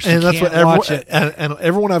worst. And you that's can't what watch it. And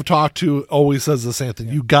everyone I've talked to always says the same thing.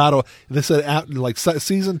 You gotta. They said like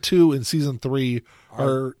season 2 and season 3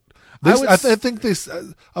 are. I think they.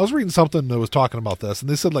 I was reading something that was talking about this, and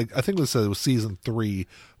they said I think they said it was season 3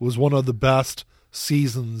 was one of the best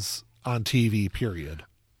seasons on TV. Period.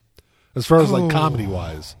 As far as comedy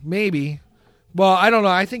wise, maybe. Well, I don't know.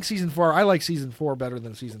 I think season 4. I like season 4 better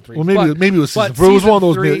than season 3. Well, maybe it was season 4. It was one of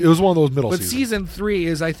those. It was one of those middle. But seasons. season 3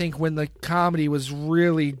 is, I think, when the comedy was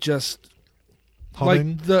really just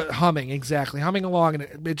humming. Like the humming, exactly humming along,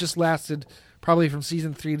 and it just lasted probably from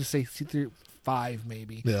season 3 to say season 5,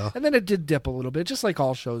 maybe. Yeah, and then it did dip a little bit, just like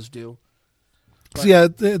all shows do. So yeah,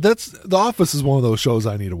 that's The Office is one of those shows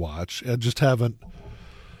I need to watch. I just haven't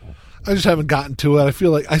gotten to it. I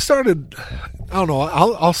feel like I started. I don't know.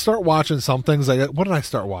 I'll start watching some things. What did I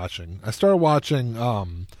start watching? I started watching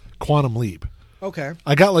Quantum Leap. Okay.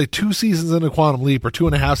 I got 2 seasons into Quantum Leap, or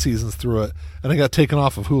 2.5 seasons through it, and I got taken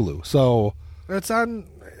off of Hulu. So it's on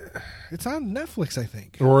Netflix, I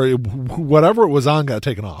think, or whatever it was on got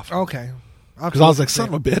taken off. Okay. Because I was like, son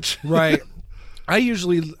of a bitch. Right. I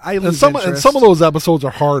lose and some of those episodes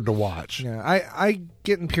are hard to watch. Yeah. I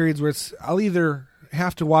get in periods where I'll either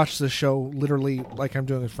have to watch the show literally like I'm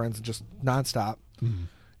doing with friends and just nonstop,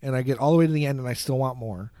 and I get all the way to the end and I still want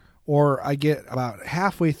more, or I get about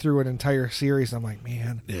halfway through an entire series and I'm like,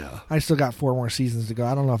 man, I still got 4 more seasons to go.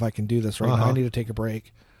 I don't know if I can do this right now. I need to take a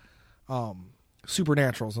break.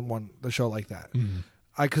 Supernatural's the show like that.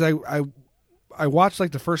 Because I watched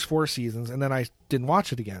the first 4 seasons and then I didn't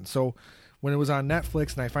watch it again. So when it was on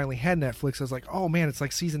Netflix and I finally had Netflix, I was like, oh man, it's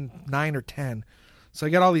like season 9 or 10. So I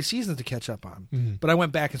got all these seasons to catch up on. But I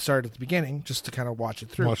went back and started at the beginning just to kind of watch it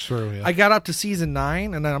through. Yeah. I got up to season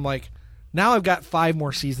 9, and then I'm like, now I've got 5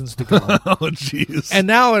 more seasons to go. Oh, jeez. And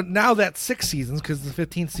now that's 6 seasons, because the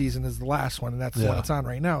 15th season is the last one, and that's the one that's on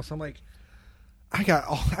right now. So I'm like, I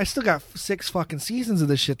still got 6 fucking seasons of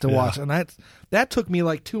this shit to watch, and that took me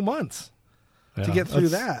 2 months to get through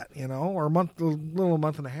that, or a month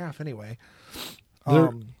and a half anyway.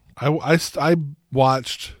 I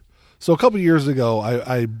watched. So a couple of years ago,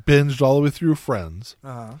 I binged all the way through Friends,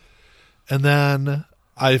 and then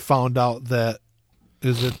I found out that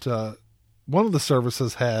one of the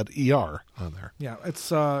services had ER on there. Yeah, it's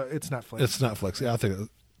Netflix. It's Netflix. Yeah, I think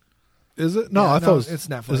is it? No, I thought it's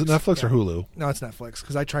Netflix. Is it Netflix or Hulu? No, it's Netflix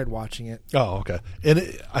because I tried watching it. Oh, okay.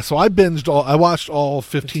 And so I watched all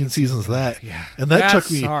 15 seasons of that. Yeah, and that took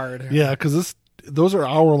took me hard. Yeah, because those are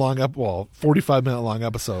hour-long, 45-minute long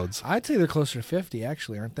episodes. I'd say they're closer to 50,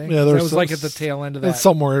 actually, aren't they? Yeah, that was at the tail end of that. It's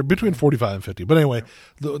somewhere between 45 and 50. But anyway,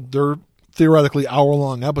 they're theoretically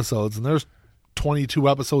hour-long episodes, and there's 22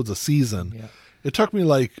 episodes a season. Yeah. It took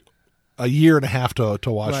me a year and a half to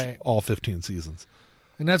watch all 15 seasons.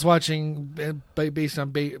 And that's watching based on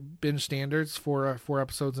binge standards, 4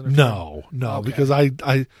 episodes in a No, okay. Because I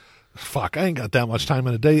ain't got that much time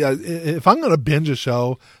in a day. If I'm going to binge a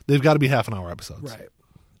show, they've got to be half-an-hour episodes. Right.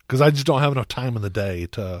 Because I just don't have enough time in the day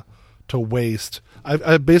to waste.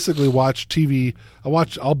 I basically watch TV.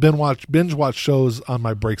 I'll binge watch shows on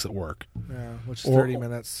my breaks at work. Yeah, which is 30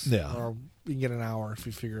 minutes. Yeah. Or you can get an hour if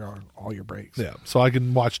you figure out all your breaks. Yeah. So I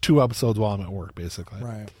can watch 2 episodes while I'm at work, basically.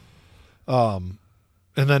 Right.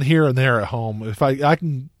 And then here and there at home, if I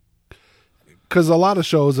can. Because a lot of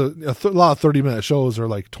shows, a lot of 30-minute shows are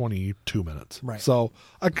 22 minutes. Right. So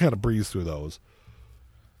I can kind of breeze through those.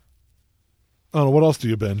 I don't know. What else do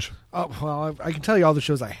you binge? Well, I can tell you all the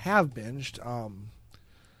shows I have binged.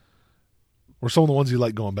 Or some of the ones you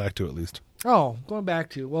like going back to, at least. Oh, going back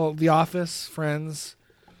to, The Office, Friends.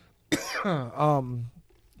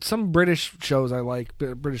 Some British shows I like,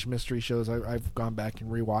 British mystery shows I've gone back and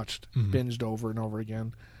rewatched, binged over and over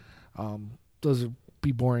again. Those would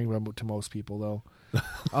be boring to most people, though.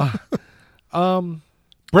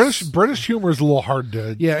 British humor is a little hard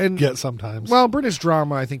to get sometimes. Well, British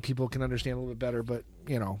drama, I think people can understand a little bit better, but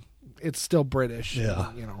it's still British.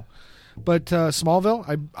 Yeah. But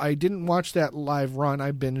Smallville, I didn't watch that live run.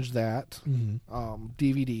 I binged that.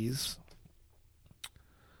 DVDs.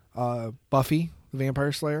 Buffy the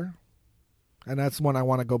Vampire Slayer, and that's one I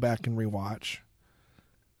want to go back and rewatch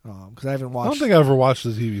because I haven't watched. I don't think I ever watched the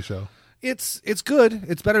TV show. It's good.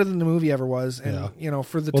 It's better than the movie ever was, and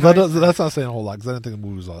for the that's not saying a whole lot because I didn't think the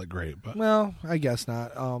movie was all that great. But well, I guess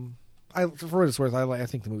not. For what it's worth, I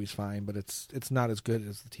think the movie's fine, but it's not as good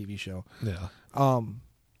as the TV show. Yeah.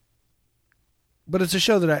 But it's a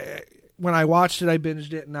show that when I watched it, I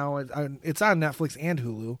binged it. Now it's on Netflix and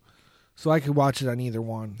Hulu, so I could watch it on either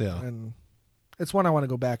one. Yeah. And it's one I want to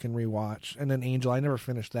go back and rewatch. And then Angel, I never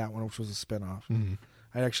finished that one, which was a spinoff. Mm-hmm.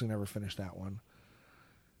 I actually never finished that one.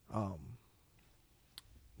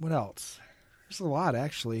 What else? There's a lot,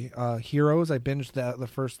 actually. Heroes, I binged the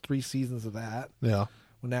first 3 seasons of that. Yeah.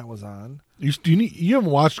 When that was on. You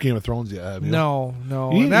haven't watched Game of Thrones yet, have you? No.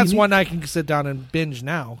 And that's one I can sit down and binge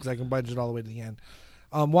now because I can binge it all the way to the end.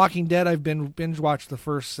 Walking Dead, I've been binge watched the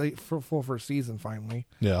full first season finally.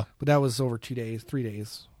 Yeah. But that was over 3 days,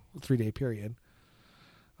 3-day period.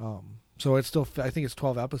 So it's still, I think it's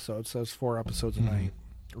 12 episodes, so it's 4 episodes a night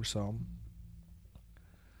or so.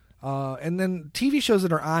 And then TV shows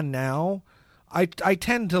that are on now, I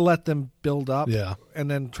tend to let them build up and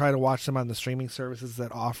then try to watch them on the streaming services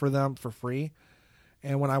that offer them for free.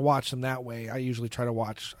 And when I watch them that way, I usually try to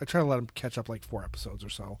let them catch up like 4 episodes or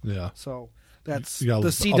so. Yeah. So that's the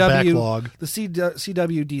CW backlog. The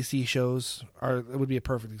CW DC shows would be a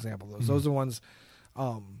perfect example of those. Those are the ones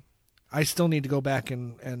I still need to go back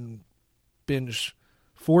and binge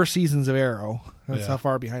 4 seasons of Arrow. That's how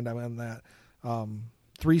far behind I'm on that.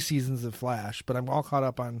 3 seasons of Flash, but I'm all caught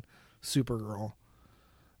up on Supergirl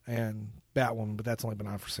and Batwoman, but that's only been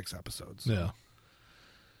on for 6 episodes. Yeah.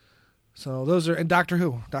 So those are, and Doctor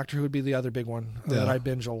Who. Doctor Who would be the other big one that I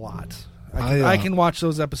binge a lot. I can watch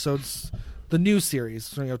those episodes, the new series,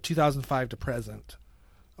 2005 to present,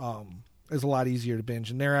 is a lot easier to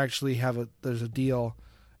binge. And they actually there's a deal.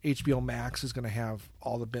 HBO Max is going to have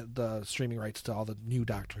all the streaming rights to all the new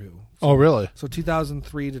Doctor Who. Oh, really? So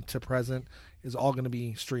 2003 to present is all going to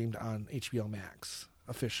be streamed on HBO Max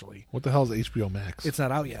officially. What the hell is HBO Max? It's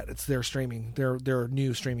not out yet. It's their streaming, their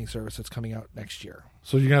new streaming service that's coming out next year.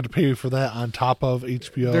 So you're going to have to pay for that on top of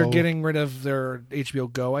HBO? They're getting rid of their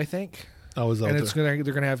HBO Go, I think. Oh, is that and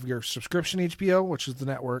they're going to have your subscription HBO, which is the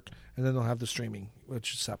network, and then they'll have the streaming,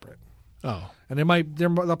 which is separate. Oh. And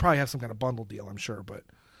they'll probably have some kind of bundle deal, I'm sure, but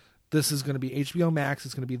this is going to be HBO Max.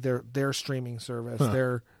 It's going to be their streaming service,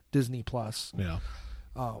 their Disney Plus. Yeah.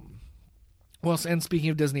 Well, and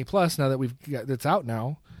speaking of Disney Plus, now that it's out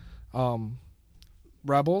now,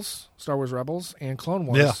 Rebels, Star Wars Rebels, and Clone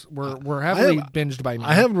Wars were heavily binged by me.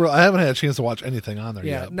 I haven't had a chance to watch anything on there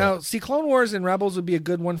yet. Now, see, Clone Wars and Rebels would be a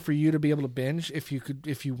good one for you to be able to binge if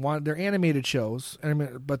you want. They're animated shows,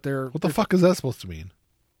 but they're what the fuck is that supposed to mean?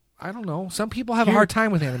 I don't know. Some people have a hard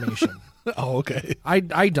time with animation. Oh, okay.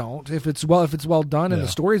 I don't. If it's well done and the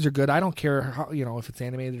stories are good, I don't care how if it's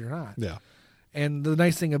animated or not. Yeah. And the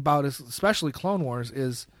nice thing about it, especially Clone Wars,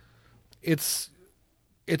 is it's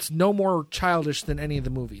no more childish than any of the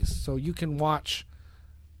movies. So you can watch.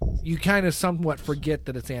 You kind of somewhat forget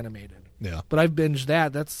that it's animated. Yeah. But I've binged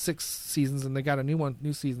that. That's 6 seasons, and they got a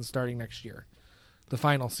new season starting next year, the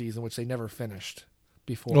final season, which they never finished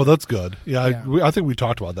before. Oh, that's good. Yeah. I think we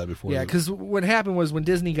talked about that before. Yeah, because what happened was when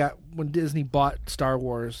Disney bought Star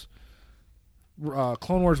Wars,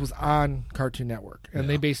 Clone Wars was on Cartoon Network, and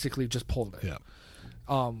they basically just pulled it. Yeah.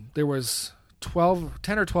 There was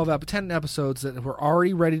 10 episodes that were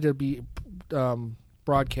already ready to be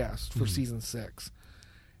broadcast for season 6,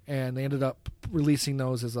 and they ended up releasing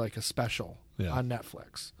those as like a special on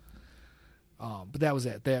Netflix. But that was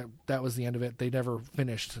it. That was the end of it. They never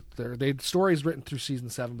finished they had stories written through season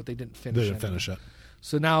 7, but they didn't finish it.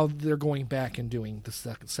 So now they're going back and doing the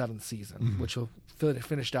 7th season, which will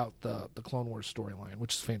finished out the Clone Wars storyline,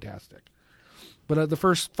 which is fantastic. But the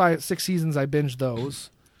first 5-6 seasons, I binged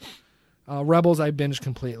those. Rebels, I binged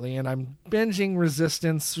completely, and I'm binging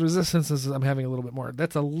Resistance. Resistance is I'm having a little bit more.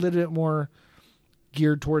 That's a little bit more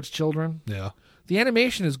geared towards children. Yeah. The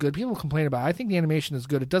animation is good. People complain about it. I think the animation is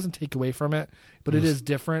good. It doesn't take away from it, but it is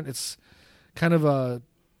different. It's kind of a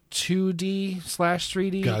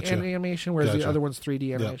 2D/3D animation, whereas the other one's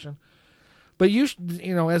 3D animation. But as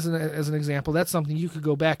an example, that's something you could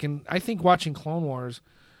go back and I think watching Clone Wars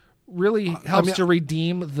really helps to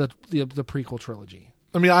redeem the prequel trilogy.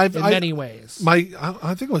 I mean, in many ways. I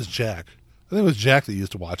think it was Jack. I think it was Jack that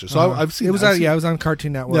used to watch it. So I've seen it. It was on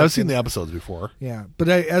Cartoon Network. Yeah, I've seen the episodes before. Yeah, but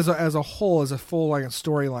as a whole, as a full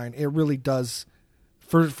storyline, it really does.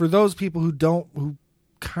 For those people who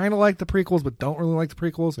kind of like the prequels but don't really like the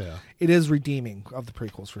prequels, it is redeeming of the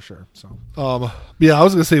prequels for sure. So, I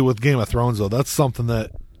was gonna say with Game of Thrones though, that's something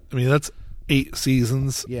that 8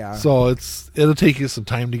 seasons. Yeah. So it'll take you some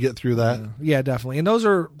time to get through that. Yeah, definitely. And those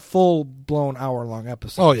are full-blown hour-long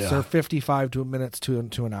episodes. Oh, yeah. They're 55 minutes to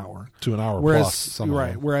an hour. To an hour Whereas, plus. Somehow.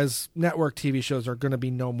 right. Whereas network TV shows are going to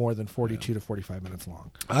be no more than 42 to 45 minutes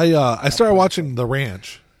long. I started watching The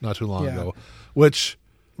Ranch not too long ago, which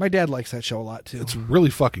my dad likes that show a lot too. it's really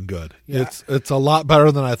fucking good. Yeah. It's a lot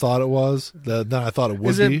better than I thought it was. Than I thought it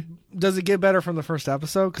would be. Does it get better from the first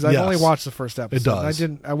episode? Because I've only watched the first episode. It does.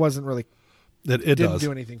 I wasn't really. It didn't does.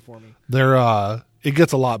 do anything for me. It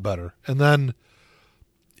gets a lot better, and then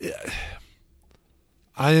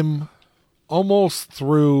I am almost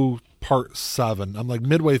through part 7. I'm like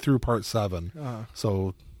midway through part 7.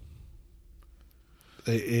 So,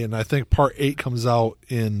 and I think part 8 comes out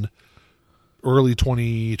in early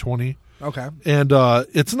 2020. Okay, and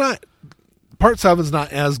it's not part 7 is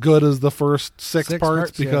not as good as the first 6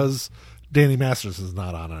 parts because Danny Masters is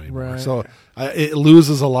not on it anymore. Right. So it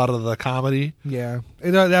loses a lot of the comedy. Yeah,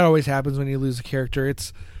 that always happens when you lose a character.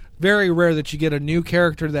 It's very rare that you get a new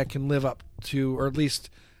character that can live up to, or at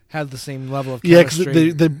least have the same level of chemistry.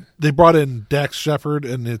 Yeah, because they brought in Dax Shepard,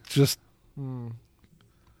 and it's just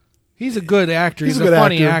he's a good actor. He's a good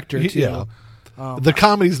funny actor too. Yeah. The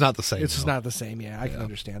comedy's not the same. It's just not the same. Yeah, I can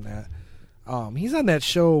understand that. He's on that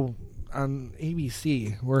show on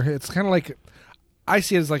ABC where it's kind of like, I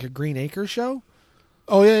see it as like a Green Acres show.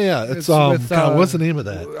 Oh yeah. It's with, God, what's the name of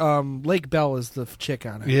that? Lake Bell is the chick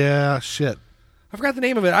on it. Yeah, shit. I forgot the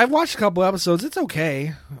name of it. I've watched a couple episodes. It's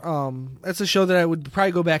okay. It's a show that I would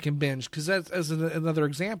probably go back and binge because that's another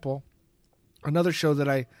example. Another show that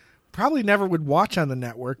I probably never would watch on the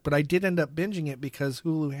network, but I did end up binging it because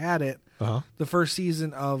Hulu had it. The first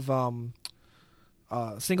season of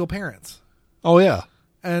Single Parents. Oh yeah.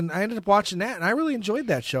 And I ended up watching that, and I really enjoyed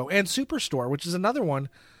that show. And Superstore, which is another one.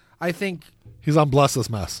 I think he's on Bless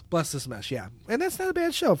This Mess. Bless This Mess, yeah. And that's not a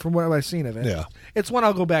bad show from what I've seen of it. Yeah. It's one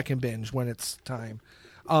I'll go back and binge when it's time.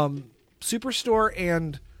 Superstore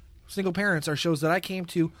and Single Parents are shows that I came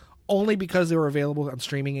to only because they were available on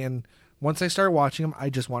streaming, and once I started watching them,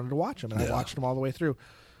 I just wanted to watch them, and I watched them all the way through.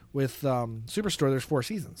 With Superstore, there's 4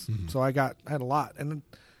 seasons, so I had a lot. And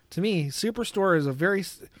to me, Superstore has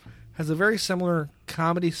a very similar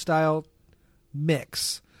comedy style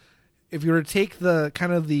mix. If you were to take the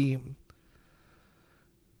kind of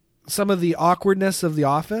some of the awkwardness of The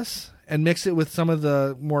Office and mix it with some of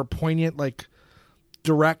the more poignant, like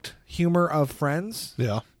direct humor of Friends,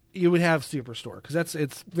 you would have Superstore because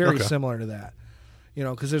it's very similar to that. You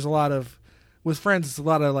know, because there's a lot of with Friends, it's a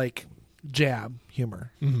lot of like jab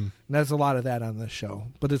humor, and there's a lot of that on this show.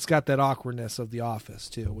 But it's got that awkwardness of The Office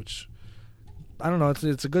too, which I don't know.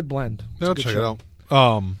 It's a good blend. I'll check it out.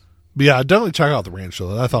 But yeah, definitely check out The Ranch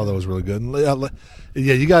show. I thought that was really good. And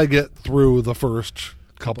yeah, you got to get through the first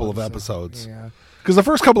couple of episodes. Yeah, because the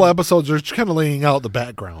first couple of episodes are just kind of laying out the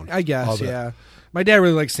background. I guess. Yeah, my dad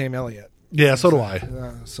really likes Sam Elliott. Yeah, so do I.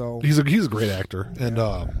 So he's a great actor,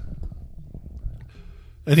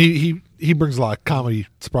 and he brings a lot of comedy,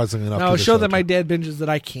 surprisingly enough. Now, to a show that too. my dad binges that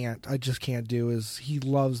I just can't do is he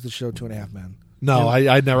loves the show 2.5 Men. No,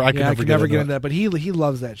 I could never get into that. But he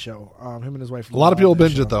loves that show. Him and his wife. A lot of people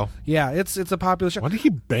binge it though. Yeah, it's a popular show. Why do you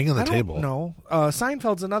keep banging the table? No,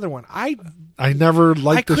 Seinfeld's another one. I never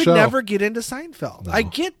liked the show. I could never get into Seinfeld. No. I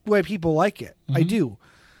get why people like it. I do,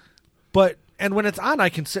 but when it's on, I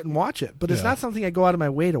can sit and watch it. But it's not something I go out of my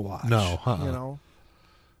way to watch. No, you know.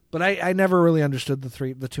 But I never really understood the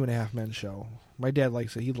 2.5 Men show. My dad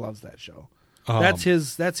likes it. He loves that show. That's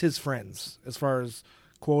his Friends as far as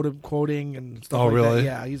quoting and stuff like really? that.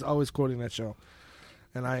 Yeah, he's always quoting that show.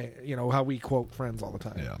 And how we quote Friends all the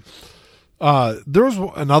time. Yeah. There was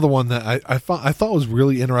another one that I thought was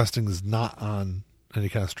really interesting is not on any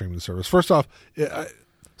kind of streaming service. First off,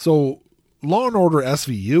 so Law and Order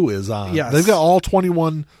SVU is on. Yes. They've got all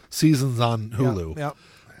 21 seasons on Hulu. Yep.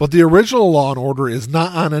 But the original Law and Order is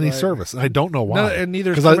not on any service, and I don't know why. No, and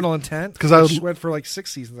neither is Criminal Intent, because I went for like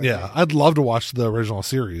 6 seasons. I think. I'd love to watch the original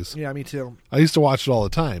series. Yeah, me too. I used to watch it all the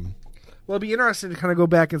time. Well, it'd be interesting to kind of go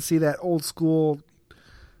back and see that old school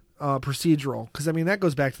procedural, because I mean that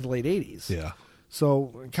goes back to the late 80s. Yeah.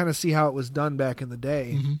 So kind of see how it was done back in the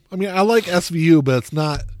day. Mm-hmm. I mean, I like SVU, but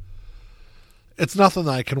it's nothing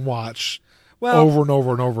that I can watch. Well, over and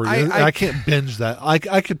over and over. I can't binge that.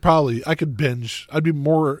 I could binge. I'd be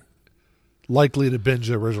more likely to binge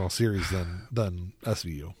the original series than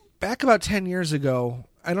SVU. Back about 10 years ago,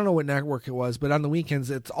 I don't know what network it was, but on the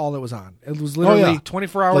weekends, it's all that was on. It was literally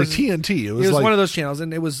 24 hours. Like TNT. It was one of those channels,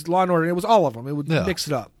 and it was Law & Order, and it was all of them. It would mix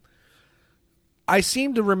it up. I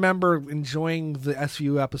seem to remember enjoying the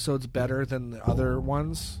SVU episodes better than the other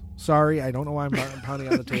ones. Sorry, I don't know why I'm pounding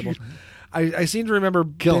on the table. I seem to remember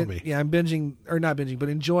killing me. Yeah, I'm binging or not binging, but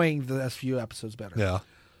enjoying the last few episodes better. Yeah.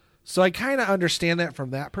 So I kind of understand that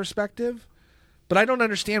from that perspective, but I don't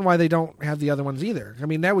understand why they don't have the other ones either. I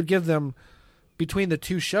mean, that would give them between the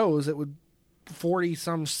two shows, it would 40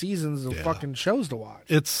 some seasons of fucking shows to watch.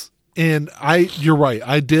 You're right.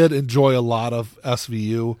 I did enjoy a lot of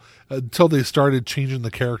SVU until they started changing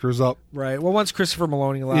the characters up. Right. Well, once Christopher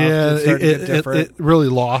Maloney left, it started to get different. It really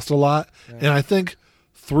lost a lot. Yeah. And I think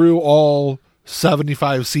through all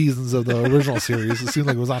 75 seasons of the original series, it seemed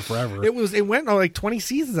like it was on forever. It went on like 20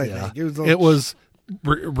 seasons, I think. It was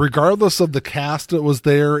regardless of the cast that was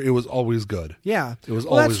there, it was always good. Yeah. It was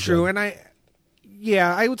always that's true. good. And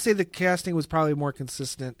I would say the casting was probably more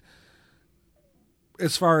consistent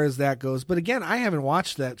as far as that goes. But again, I haven't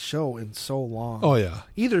watched that show in so long. Oh yeah.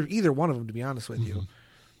 Either one of them, to be honest with you.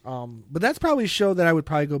 But that's probably a show that I would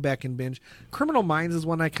probably go back and binge. Criminal Minds is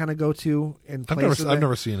one I kind of go to in places. I've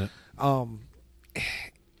never seen it.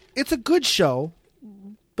 It's a good show,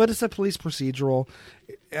 but it's a police procedural.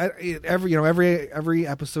 Every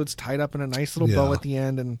episode's tied up in a nice little bow at the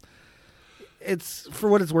end, and it's, for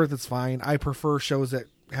what it's worth, it's fine. I prefer shows that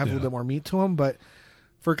have a little bit more meat to them, but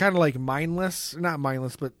for kind of like not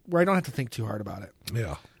mindless, but where I don't have to think too hard about it.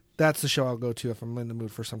 Yeah. That's the show I'll go to if I'm in the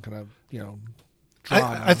mood for some kind of,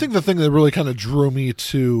 drama. I think the thing that really kind of drew me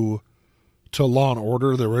to Law and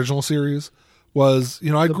Order, the original series, was,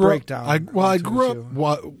 I grew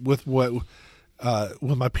up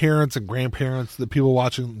with my parents and grandparents, the people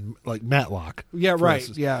watching like Matlock. Yeah, right.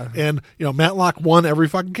 Instance. Yeah. And Matlock won every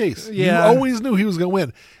fucking case. Yeah. You always knew he was going to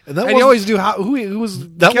win. And you always knew who was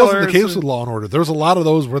that killer, wasn't the case with Law and Order. There was a lot of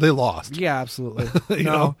those where they lost. Yeah, absolutely.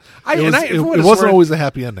 It wasn't always a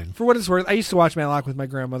happy ending. For what it's worth, I used to watch Matlock with my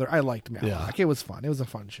grandmother. I liked Matlock. Yeah. It was fun. It was a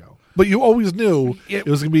fun show. But you always knew it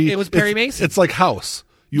was going to be. It was Perry Mason. It's like House.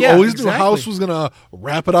 You always knew House was going to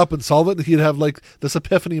wrap it up and solve it. He'd have like this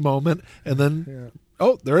epiphany moment, and then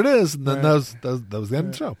there it is, and then that was the end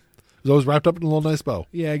of the show. It was always wrapped up in a little nice bow.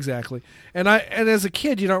 Yeah, exactly. And as a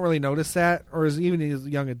kid, you don't really notice that, or even as a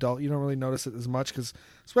young adult, you don't really notice it as much, because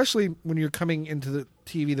especially when you're coming into the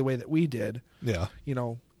TV the way that we did. Yeah.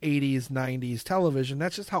 80s, 90s television.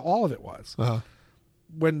 That's just how all of it was. Uh-huh.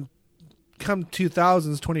 When come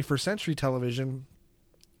 2000s, 21st century television,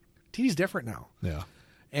 TV's different now. Yeah.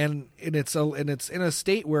 And it's in a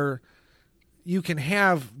state where you can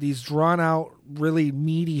have these drawn out, really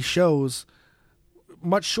meaty shows,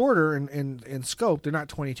 much shorter in scope. They're not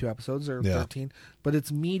 22 episodes or 13, but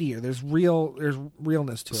it's meatier. There's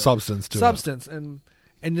realness to it, substance, and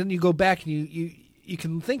then you go back and you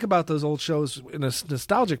can think about those old shows in a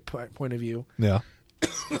nostalgic point of view. Yeah.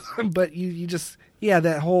 But you just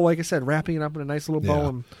that whole, like I said, wrapping it up in a nice little bow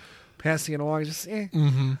and passing it along, just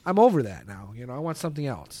I'm over that now. I want something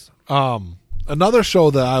else. Another show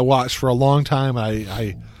that I watched for a long time,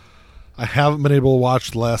 I haven't been able to watch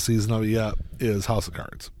the last season of it yet, is House of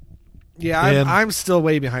Cards. Yeah, I'm still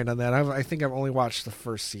way behind on that. I think I've only watched the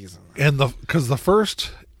first season. And I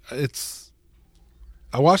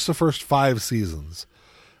watched the first 5 seasons,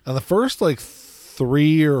 and the first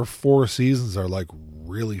 3 or 4 seasons are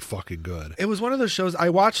really fucking good. It was one of those shows I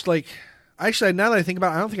watched Actually, now that I think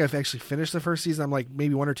about it, I don't think I've actually finished the first season. I'm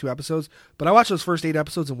maybe 1 or 2 episodes, but I watched those first 8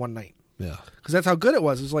 episodes in one night. Yeah. Because that's how good it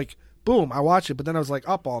was. It was boom, I watched it, but then I was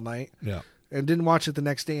up all night. Yeah. And didn't watch it the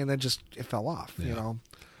next day, and then it fell off,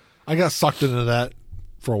 I got sucked into that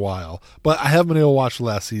for a while, but I haven't been able to watch the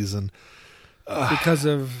last season. Because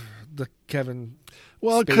of the Kevin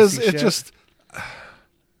because Spacey it just...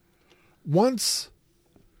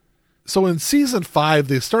 So in season 5,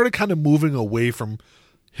 they started kind of moving away from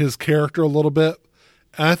his character a little bit,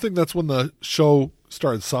 and I think that's when the show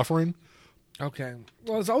started suffering. Okay.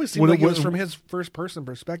 Well, it's always seemed it was from his first person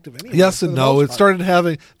perspective anyway. Yes and no. They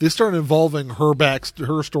started involving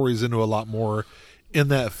her stories into a lot more in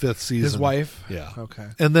that 5th season. His wife? Yeah. Okay.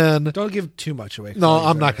 And then... Don't give too much away. No,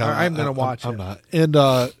 I'm not going to. I'm going to watch it. I'm not.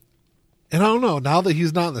 And I don't know. Now that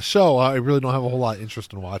he's not in the show, I really don't have a whole lot of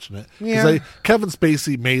interest in watching it. Yeah. Kevin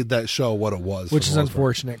Spacey made that show what it was. Which is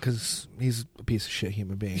unfortunate, because he's a piece of shit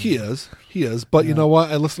human being. He is. But you know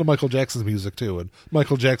what? I listen to Michael Jackson's music, too. And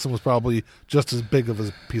Michael Jackson was probably just as big of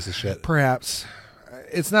a piece of shit. Perhaps.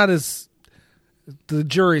 It's not as... The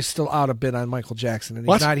jury's still out a bit on Michael Jackson, and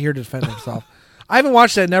he's not here to defend himself. I haven't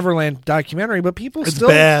watched that Neverland documentary, but it's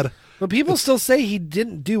bad. But people still say he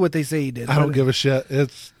didn't do what they say he did. I don't give a shit.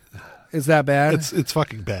 Is that bad? It's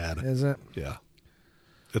fucking bad. Is it? Yeah.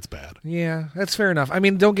 It's bad. Yeah, that's fair enough. I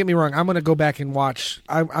mean, don't get me wrong. I'm going to go back and watch.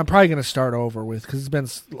 I'm probably going to start over with, because it's been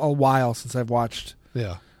a while since I've watched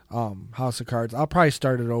House of Cards. I'll probably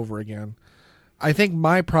start it over again. I think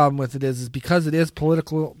my problem with it is because it is a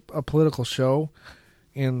political show,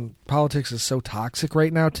 and politics is so toxic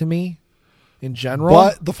right now to me, in general.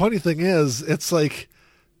 But the funny thing is, it's like,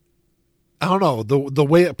 I don't know, the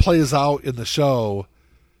way it plays out in the show.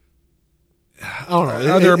 I don't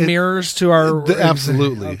know. Are there mirrors to our?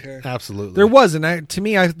 Absolutely, okay. Absolutely. There wasn't. To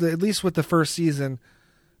me, at least with the first season,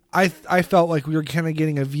 I felt like we were kind of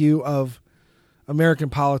getting a view of American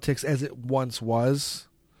politics as it once was.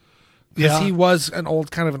 Because he was an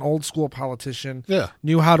old school politician. Yeah,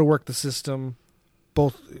 knew how to work the system,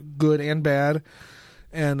 both good and bad,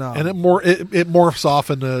 and it morphs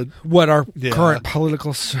off into what our current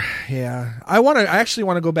political. Yeah, I actually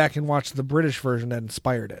want to go back and watch the British version that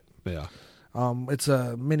inspired it. Yeah, it's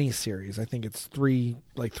a mini series. I think it's three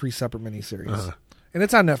separate mini series, and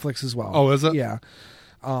it's on Netflix as well. Oh, is it? Yeah.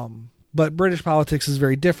 But British politics is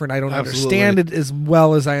very different. I don't understand it as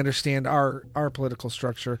well as I understand our political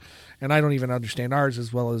structure, and I don't even understand ours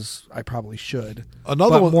as well as I probably should.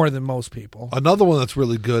 More than most people. Another one that's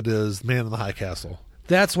really good is Man in the High Castle.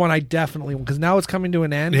 That's one I definitely, because now it's coming to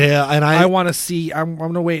an end. Yeah, and I want to see. I'm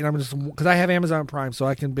going to wait, and I'm just because I have Amazon Prime, so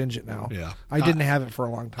I can binge it now. Yeah, I didn't have it for a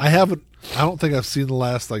long time. I haven't. I don't think I've seen the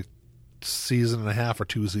last season and a half or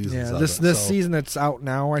 2 seasons. Yeah, this season that's out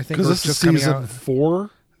now. I think because this is season 4.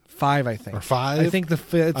 5, I think. Or 5? I think the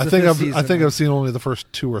fifth. I think I've seen only the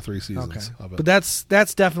first 2 or 3 seasons of it. But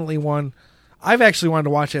that's definitely one. I've actually wanted to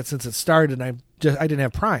watch that since it started, and I didn't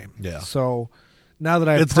have Prime. Yeah. So now that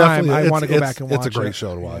I have Prime, I want to go back and watch it. It's a great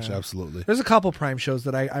show to watch. Yeah. Absolutely. There's a couple Prime shows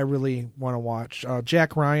that I really want to watch.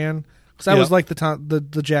 Jack Ryan, because I was like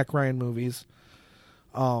the Jack Ryan movies.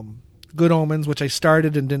 Good Omens, which I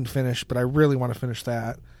started and didn't finish, but I really want to finish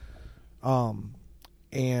that.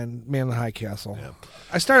 And Man in the High Castle. Yeah.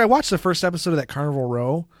 I watched the first episode of that Carnival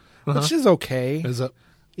Row, which is okay. Is it?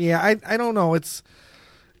 Yeah, I don't know. I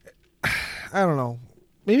don't know.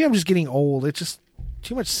 Maybe I'm just getting old. It's just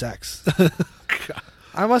too much sex.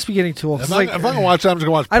 I must be getting too old. If I'm going to watch that, I'm just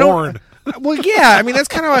going to watch porn. Well, yeah. I mean, that's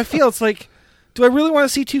kind of how I feel. It's like, do I really want to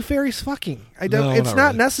see 2 fairies fucking? I don't. No, it's not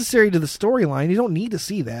really necessary to the storyline. You don't need to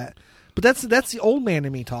see that. But that's the old man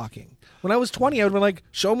in me talking. When I was 20, I would have been like,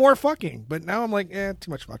 show more fucking. But now I'm like,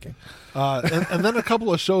 too much fucking. And then a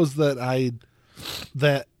couple of shows that I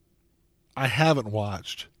haven't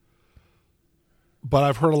watched, but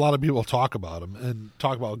I've heard a lot of people talk about them and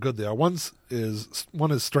talk about how good they are. One is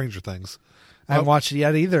Stranger Things. I haven't watched it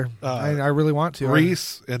yet either. I really want to.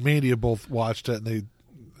 Reese and Mandy have both watched it, and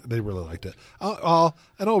they really liked it. I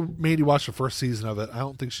know Mandy watched the first season of it. I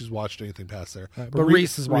don't think she's watched anything past there. But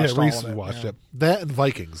Reese has watched all of it. Watched it. That and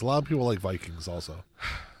Vikings. A lot of people like Vikings also.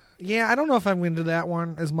 Yeah, I don't know if I'm into that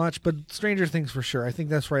one as much, but Stranger Things for sure. I think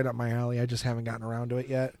that's right up my alley. I just haven't gotten around to it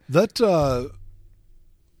yet. There's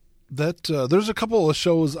a couple of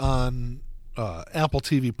shows on Apple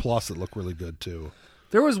TV Plus that look really good too.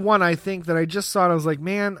 There was one I think that I just saw and I was like,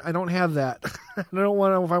 man, I don't have that. I don't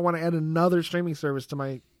know if I want to add another streaming service to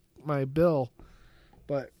my bill,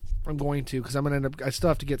 but I'm going to, because I'm going to end up. I still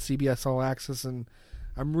have to get CBS All Access, and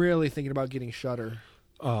I'm really thinking about getting Shudder.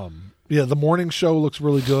 Yeah, The Morning Show looks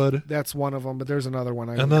really good. That's one of them, but there's another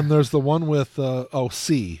one. Then there's the one with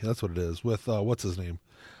C. That's what it is with what's his name,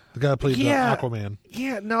 the guy who played Aquaman.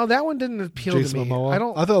 Yeah, no, that one didn't appeal Jason to me.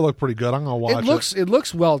 Momoa. I thought it looked pretty good. I'm gonna watch it. It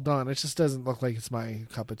looks well done. It just doesn't look like it's my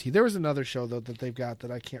cup of tea. There was another show though that they've got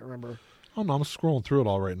that I can't remember. Oh no, I'm scrolling through it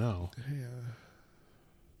all right now. Yeah.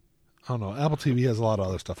 I don't know. Apple TV has a lot of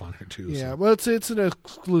other stuff on here too. Yeah, so. well, it's an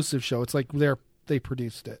exclusive show. It's like they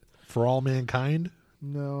produced it. For All Mankind?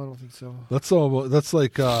 No, I don't think so. That's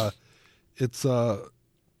like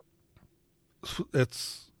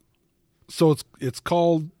it's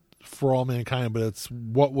called For All Mankind, but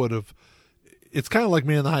it's kind of like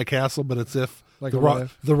Man in the High Castle, but it's if like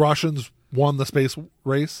the Russians won the space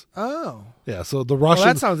race. Oh, yeah. So the Russians.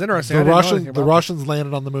 Well, that sounds interesting. The Russians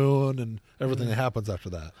landed on the moon, and everything that happens after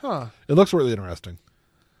that. Huh. It looks really interesting.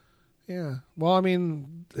 Yeah. Well, I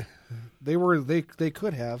mean, they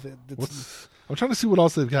could have. I'm trying to see what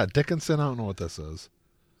else they've got. Dickinson. I don't know what this is.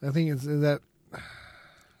 I think it's that.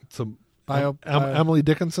 It's a Emily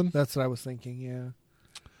Dickinson. That's what I was thinking. Yeah.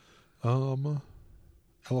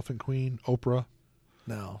 Elephant Queen, Oprah.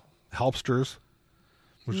 No. Helpsters,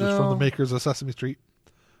 which is from the makers of Sesame Street.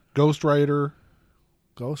 Ghost Rider.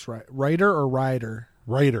 Writer or Rider?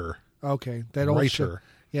 Writer. Okay, that old show.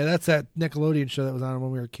 Yeah, that's that Nickelodeon show that was on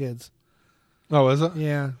when we were kids. Oh, is it?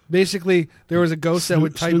 Yeah. Basically, there was a ghost that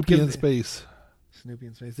would type Snoopy in space. Snoopy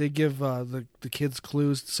in space. They give the kids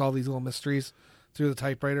clues to solve these little mysteries through the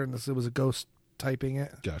typewriter, and it was a ghost typing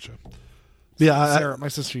it. Gotcha. Yeah, Sarah, my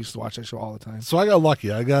sister used to watch that show all the time. So I got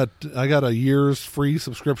lucky. I got a year's free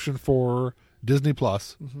subscription for Disney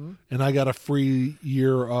Plus, Mm-hmm. and I got a free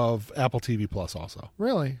year of Apple TV Plus also.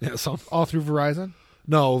 Really? Yeah, so All through Verizon?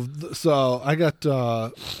 no, so I got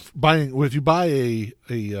if you buy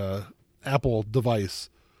a Apple device,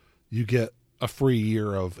 you get a free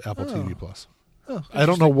year of Apple TV Plus. Oh, I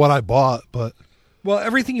don't know what I bought, but well,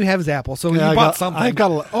 everything you have is Apple, so yeah, you bought something. I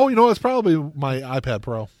got. You know, it's probably my iPad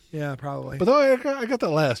Pro. Yeah, probably. But though I got that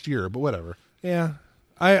last year, but whatever. Yeah,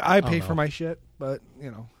 I pay know. for my shit, but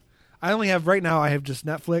I only have right now. I have just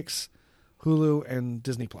Netflix, Hulu, and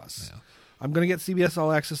Disney Plus. Yeah. I'm gonna get CBS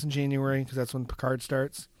All Access in January because that's when Picard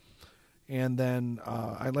starts, and then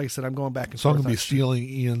like I said, I'm going back and So I'm forth. gonna be stealing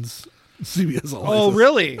Ian's CBS All Access. Oh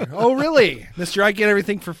really? Oh really, Mister? I get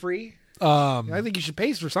everything for free. I think you should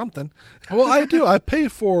pay for something. Well, I do. I pay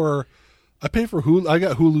for Hulu. I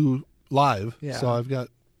got Hulu Live, Yeah. so I've got.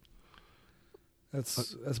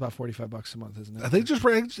 That's about $45 a month, isn't it? I think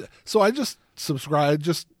so. I just subscribed.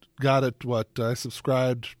 Just got it. I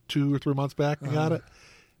subscribed 2 or 3 months back and got it,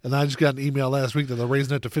 and I just got an email last week that they're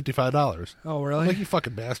raising it to $55. Oh really? I'm like, you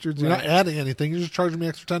fucking bastards! You're Right. not adding anything. You're just charging me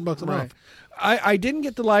extra $10 a month. I didn't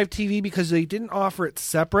get the live TV because they didn't offer it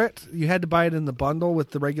separate. You had to buy it in the bundle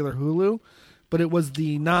with the regular Hulu, but it was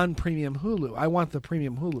the non-premium Hulu. I want the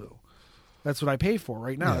premium Hulu. That's what I pay for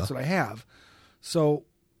right now. Yeah. That's what I have. So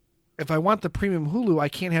if I want the premium Hulu, I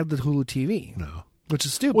can't have the Hulu TV. No. Which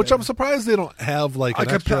is stupid. Which I'm surprised they don't have like an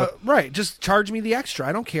extra. Right. Just charge me the extra.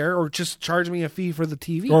 I don't care. Or just charge me a fee for the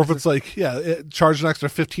TV. Or if it's like, charge an extra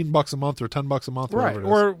 $15 a month or $10 a month. Right.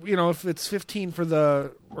 Or if it's 15 for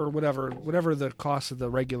the, or whatever the cost of the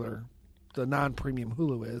non-premium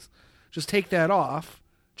Hulu is, just take that off.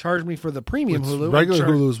 Charge me for the premium Hulu. Regular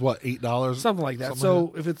Hulu is what, $8? Something like that.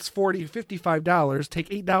 So if it's $40, $55, take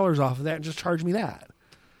 $8 off of that and just charge me that.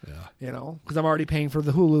 Yeah. Because I'm already paying for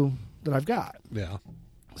the Hulu that I've got. Yeah.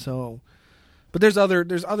 So, but there's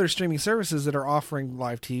other streaming services that are offering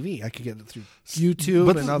live TV. I could get it through YouTube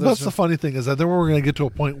and others. That's the funny thing is that then we're going to get to a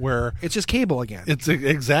point where it's just cable again. It's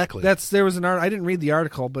exactly. There was an article. I didn't read the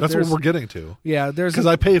article, but that's what we're getting to. Yeah, because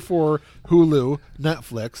I pay for Hulu,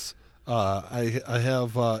 Netflix. I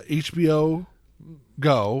have HBO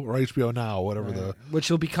Go or HBO Now, whatever which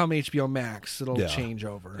will become HBO Max. It'll change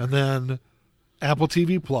over, and then Apple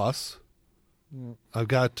TV Plus. I've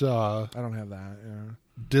got. I don't have that. Yeah.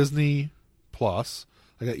 Disney Plus.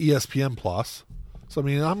 I got ESPN Plus. So I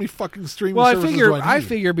mean, how many fucking streaming services do I need? I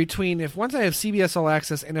figure between once I have CBS All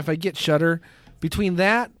Access and if I get Shudder, between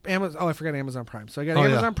that Amazon. Oh, I forgot Amazon Prime. So I got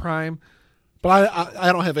Amazon Prime. But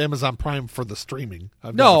I don't have Amazon Prime for the streaming.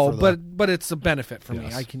 But it's a benefit for me.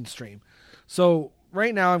 Yes. I can stream. So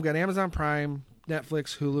right now I've got Amazon Prime,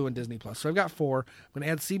 Netflix, Hulu, and Disney Plus. So I've got 4. I'm going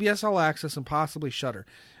to add CBS All Access and possibly Shudder.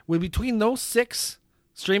 Between those 6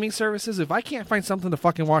 streaming services, if I can't find something to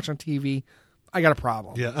fucking watch on TV, I got a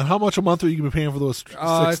problem. Yeah, and how much a month are you going to be paying for those 6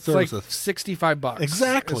 it's services? Like $65.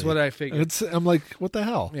 Exactly. Is what I figured. I'm like, what the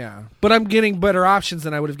hell? Yeah. But I'm getting better options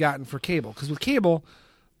than I would have gotten for cable. Because with cable,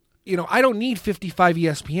 I don't need 55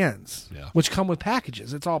 ESPNs, which come with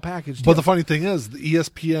packages. It's all packaged. But the funny thing is, the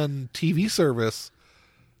ESPN TV service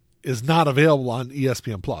is not available on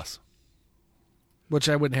ESPN Plus. Which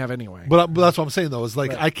I wouldn't have anyway. But that's what I'm saying, though, is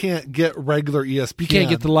like I can't get regular ESPN. You can't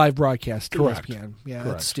get the live broadcast Correct. ESPN. Yeah, Correct.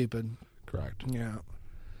 That's stupid. Correct. Yeah.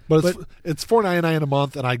 But it's $4.99 a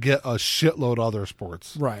month, and I get a shitload of other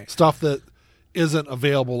sports. Right. Stuff that isn't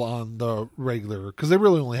available on the regular, because they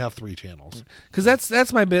really only have 3 channels. Because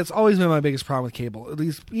that's my it's always been my biggest problem with cable. At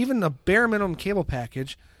least even the bare minimum cable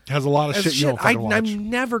package has a lot of shit you don't fucking watch. I'm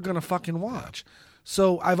never going to fucking watch.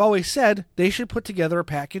 So I've always said they should put together a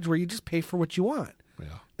package where you just pay for what you want.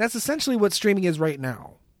 Yeah. That's essentially what streaming is right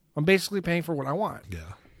now. I'm basically paying for what I want. Yeah.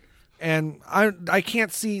 And I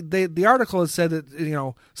can't see the article has said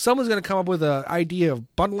that someone's going to come up with an idea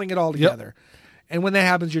of bundling it all together. Yep. And when that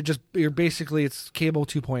happens, you're basically it's cable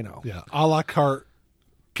 2.0. Yeah, a la carte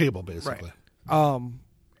cable basically. Right.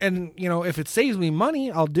 And if it saves me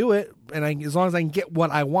money, I'll do it, and as long as I can get what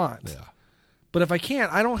I want. Yeah. But if I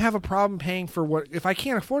can't, I don't have a problem paying for what. If I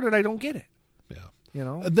can't afford it, I don't get it.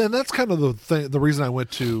 Yeah. And then that's kind of the thing. The reason I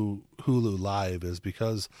went to Hulu Live is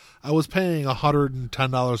because I was paying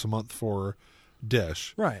 $110 a month for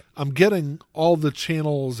Dish. Right. I'm getting all the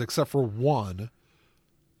channels except for one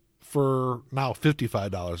for now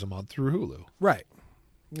 $55 a month through Hulu. Right.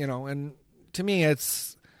 And to me,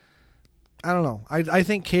 it's. I don't know. I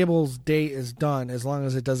think cable's day is done as long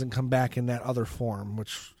as it doesn't come back in that other form,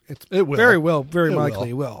 which it will. Very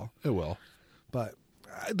likely will. It will. But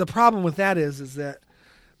the problem with that is that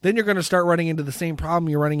then you're going to start running into the same problem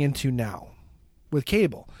you're running into now with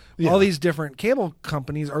cable. Yeah. All these different cable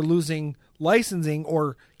companies are losing licensing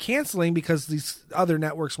or canceling because these other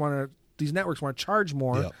networks want to these networks want to charge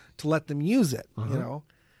more Yep. to let them use it. Uh-huh. You know,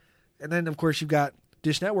 and then of course you've got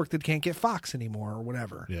Dish Network that can't get Fox anymore or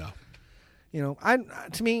whatever. Yeah. You know,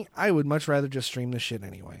 to me, I would much rather just stream this shit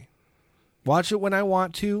anyway. Watch it when I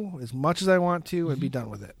want to, as much as I want to, and be done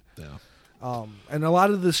with it. Yeah. And a lot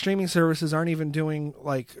of the streaming services aren't even doing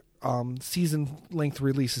like season length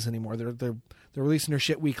releases anymore. They're releasing their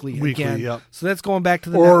shit weekly again. Yep. So that's going back to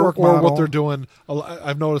the Or network model. what they're doing.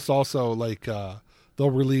 I've noticed also like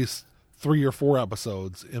they'll release 3 or 4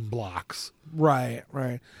 episodes in blocks. Right.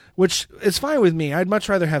 Which is fine with me. I'd much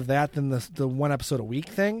rather have that than the one episode a week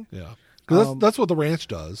thing. Yeah. Because that's what the ranch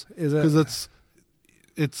does. Is it? Because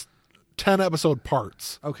it's 10 episode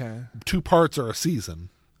parts. Okay. 2 parts are a season.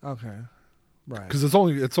 Okay. Right. Because it's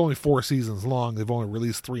only 4 seasons long. They've only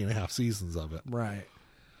released 3.5 seasons of it. Right.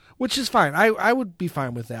 Which is fine. I would be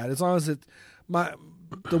fine with that as long as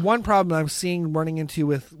the one problem I'm seeing running into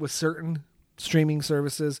with certain streaming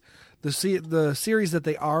services, the series that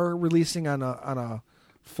they are releasing on a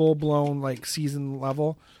full blown like season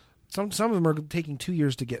level, some of them are taking 2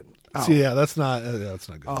 years to get out. So yeah, that's not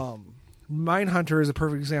good. Mindhunter is a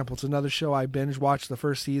perfect example. It's another show I binge watched the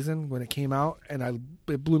first season when it came out, and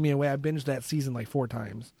it blew me away. I binged that season like 4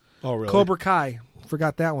 times. Oh really? Cobra Kai,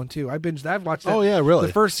 forgot that one too. I've watched that. Oh yeah, really?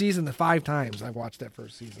 The first season, the 5 times I've watched that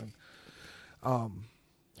first season.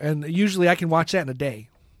 And usually I can watch that in a day.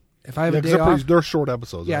 If I have a day off, they're short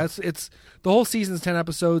episodes. yeah, right? it's the whole season's 10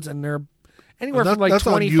 episodes, and they're anywhere And from like that's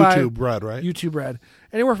 25 on YouTube Red, right? YouTube Red,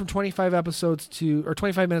 anywhere from 25 episodes or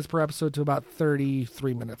 25 minutes per episode to about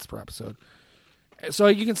 33 minutes per episode. So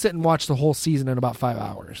you can sit and watch the whole season in about 5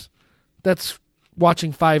 hours. That's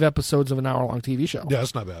watching 5 episodes of an hour-long TV show. Yeah,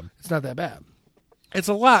 it's not bad. It's not that bad. It's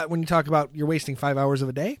a lot when you talk about you're wasting 5 hours of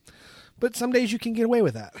a day, but some days you can get away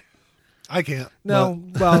with that. I can't. No,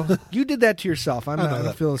 well, you did that to yourself. I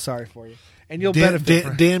don't feel sorry for you, and you'll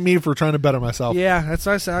benefit. Damn me for trying to better myself. Yeah, that's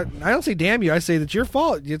what I said. I don't say damn you. I say that's your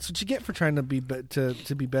fault. It's what you get for trying to be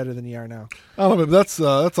to be better than you are now. I don't know. That's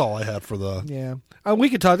all I had for the. Yeah, we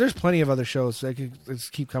could talk. There's plenty of other shows that could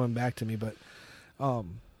just keep coming back to me, but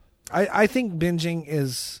I think binging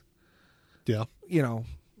is, Yeah. you know,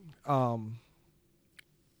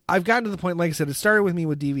 I've gotten to the point. Like I said, it started with me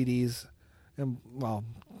with DVDs, and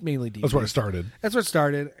mainly DVDs. That's where it started. That's where it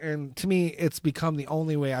started, and to me, it's become the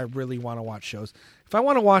only way I really want to watch shows. If I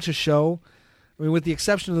want to watch a show, I mean, with the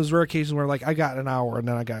exception of those rare occasions where like I got an hour and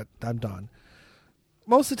then I'm done.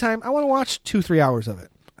 Most of the time, I want to watch 2-3 hours of it,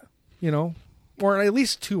 you know, or at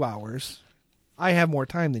least 2 hours. I have more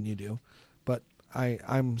time than you do, but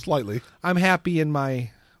I'm Slightly. I'm happy in my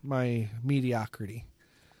mediocrity.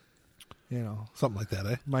 You know, Something like that,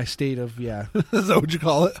 eh? my state of Is that what you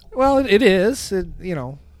call it? Well, it is. You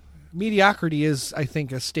know, mediocrity is, I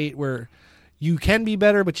think, a state where you can be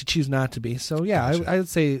better, but you choose not to be. So yeah, Gotcha. I would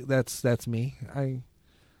say that's me.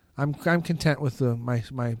 I'm content with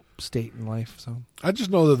my state in life. So I just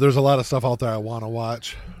know that there's a lot of stuff out there I want to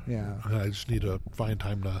watch. yeah, I just need to find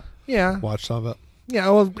time to yeah, watch some of it. yeah.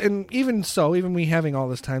 Well, and even me having all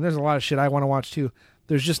this time, there's a lot of shit I want to watch too.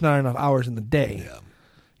 There's just not enough hours in the day. Yeah.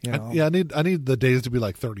 You know? I need the days to be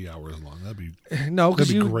like 30 hours long. That'd be great.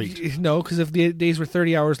 No, because if the days were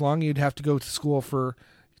 30 hours long, you'd have to go to school for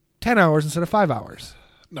 10 hours instead of 5 hours.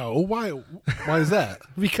 No, why is that?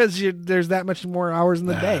 Because there's that much more hours in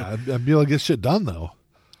the day. I'd be able to get shit done though.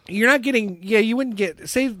 You're not getting. Yeah, you wouldn't get.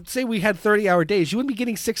 Say we had 30-hour days. You wouldn't be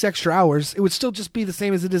getting 6 extra hours. It would still just be the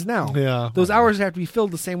same as it is now. Yeah, those hours have to be filled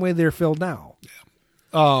the same way they're filled now.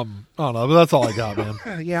 I don't know, but that's all I got, man.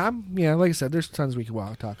 Yeah. Like I said, there's tons we could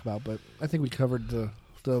talk about, but I think we covered the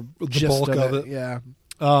gist bulk of it. Yeah.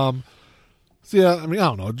 So yeah, I mean, I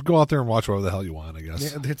don't know. Just go out there and watch whatever the hell you want, I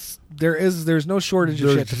guess. Yeah, there's no shortage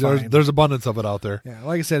of shit to find. There's abundance of it out there. Yeah,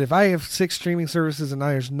 like I said, if I have 6 streaming services and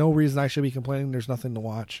there's no reason I should be complaining, there's nothing to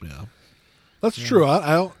watch. Yeah, that's true.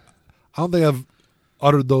 I don't think I've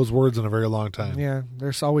uttered those words in a very long time. Yeah,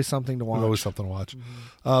 there's always something to watch. There's always something to watch.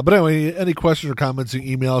 Mm-hmm. But anyway, any questions or comments, you can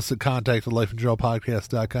email us at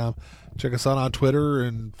contact@lifeandjailpodcast.com. Check us out on Twitter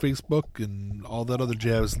and Facebook and all that other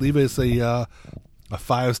jazz. Leave us a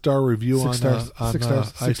 5-star review on 6 stars. on 6 stars.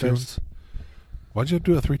 6 iTunes. stars. Why'd you have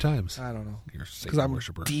to do it 3 times? I don't know. You're a Because Satan I'm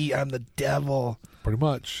worshiper. D. I'm the devil. Pretty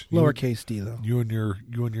much. Lowercase d though. You and your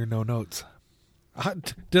no notes.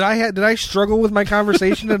 Did I struggle with my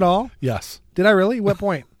conversation at all? Yes. Did I really? What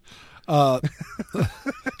point?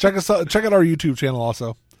 Check us out. Check out our YouTube channel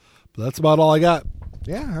also. But that's about all I got.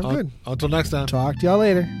 Yeah, I'm good. Until next time. Talk to y'all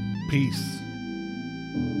later. Peace.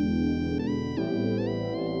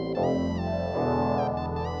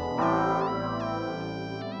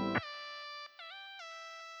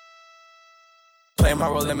 Play my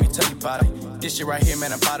role, let me tell you about it. This shit right here,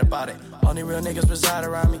 man, I'm about it. Only real niggas reside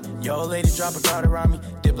around me. Yo, old lady, drop a guard around me.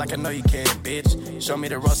 Dip like I know you can, bitch. Show me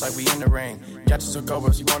the ropes like we in the ring. Got you two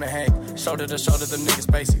cobras, you wanna hang. Shoulder to shoulder, them niggas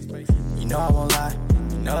basic. You know I won't lie.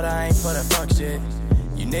 You know that I ain't for that fuck shit.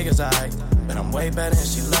 You niggas alright, but I'm way better and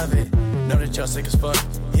she love it. Know that y'all sick as fuck.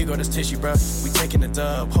 Here go this tissue, bruh. We taking the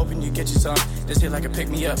dub, hoping you get you some. This hit like a pick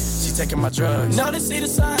me up. She taking my drugs. Know they see the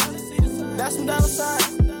sign. That's some dollar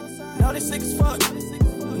signs. Know they sick as fuck.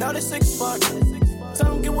 Know they sick as fuck.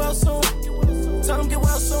 Tell them get well soon. Tell them get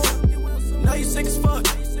well soon. Know you sick as fuck.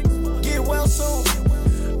 Get well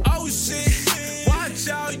soon. Oh shit. Watch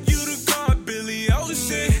out, you the god, Billy. Oh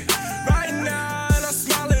shit. Right now, and I'm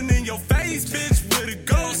smiling in your face, bitch. With a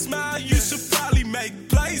gold smile, you should probably make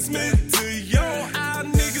placement to your eye.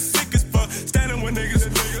 Niggas sick as fuck. Standing with niggas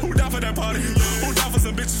who down for that party. Who down for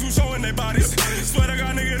some bitches who showing their bodies. Swear to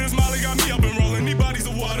God, nigga, this Molly got me up and rolling. These bodies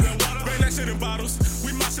of water. Bring that shit in bottles.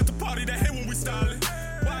 We mosh at the party. They hate when we style it.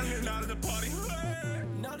 Wildin' out of the party.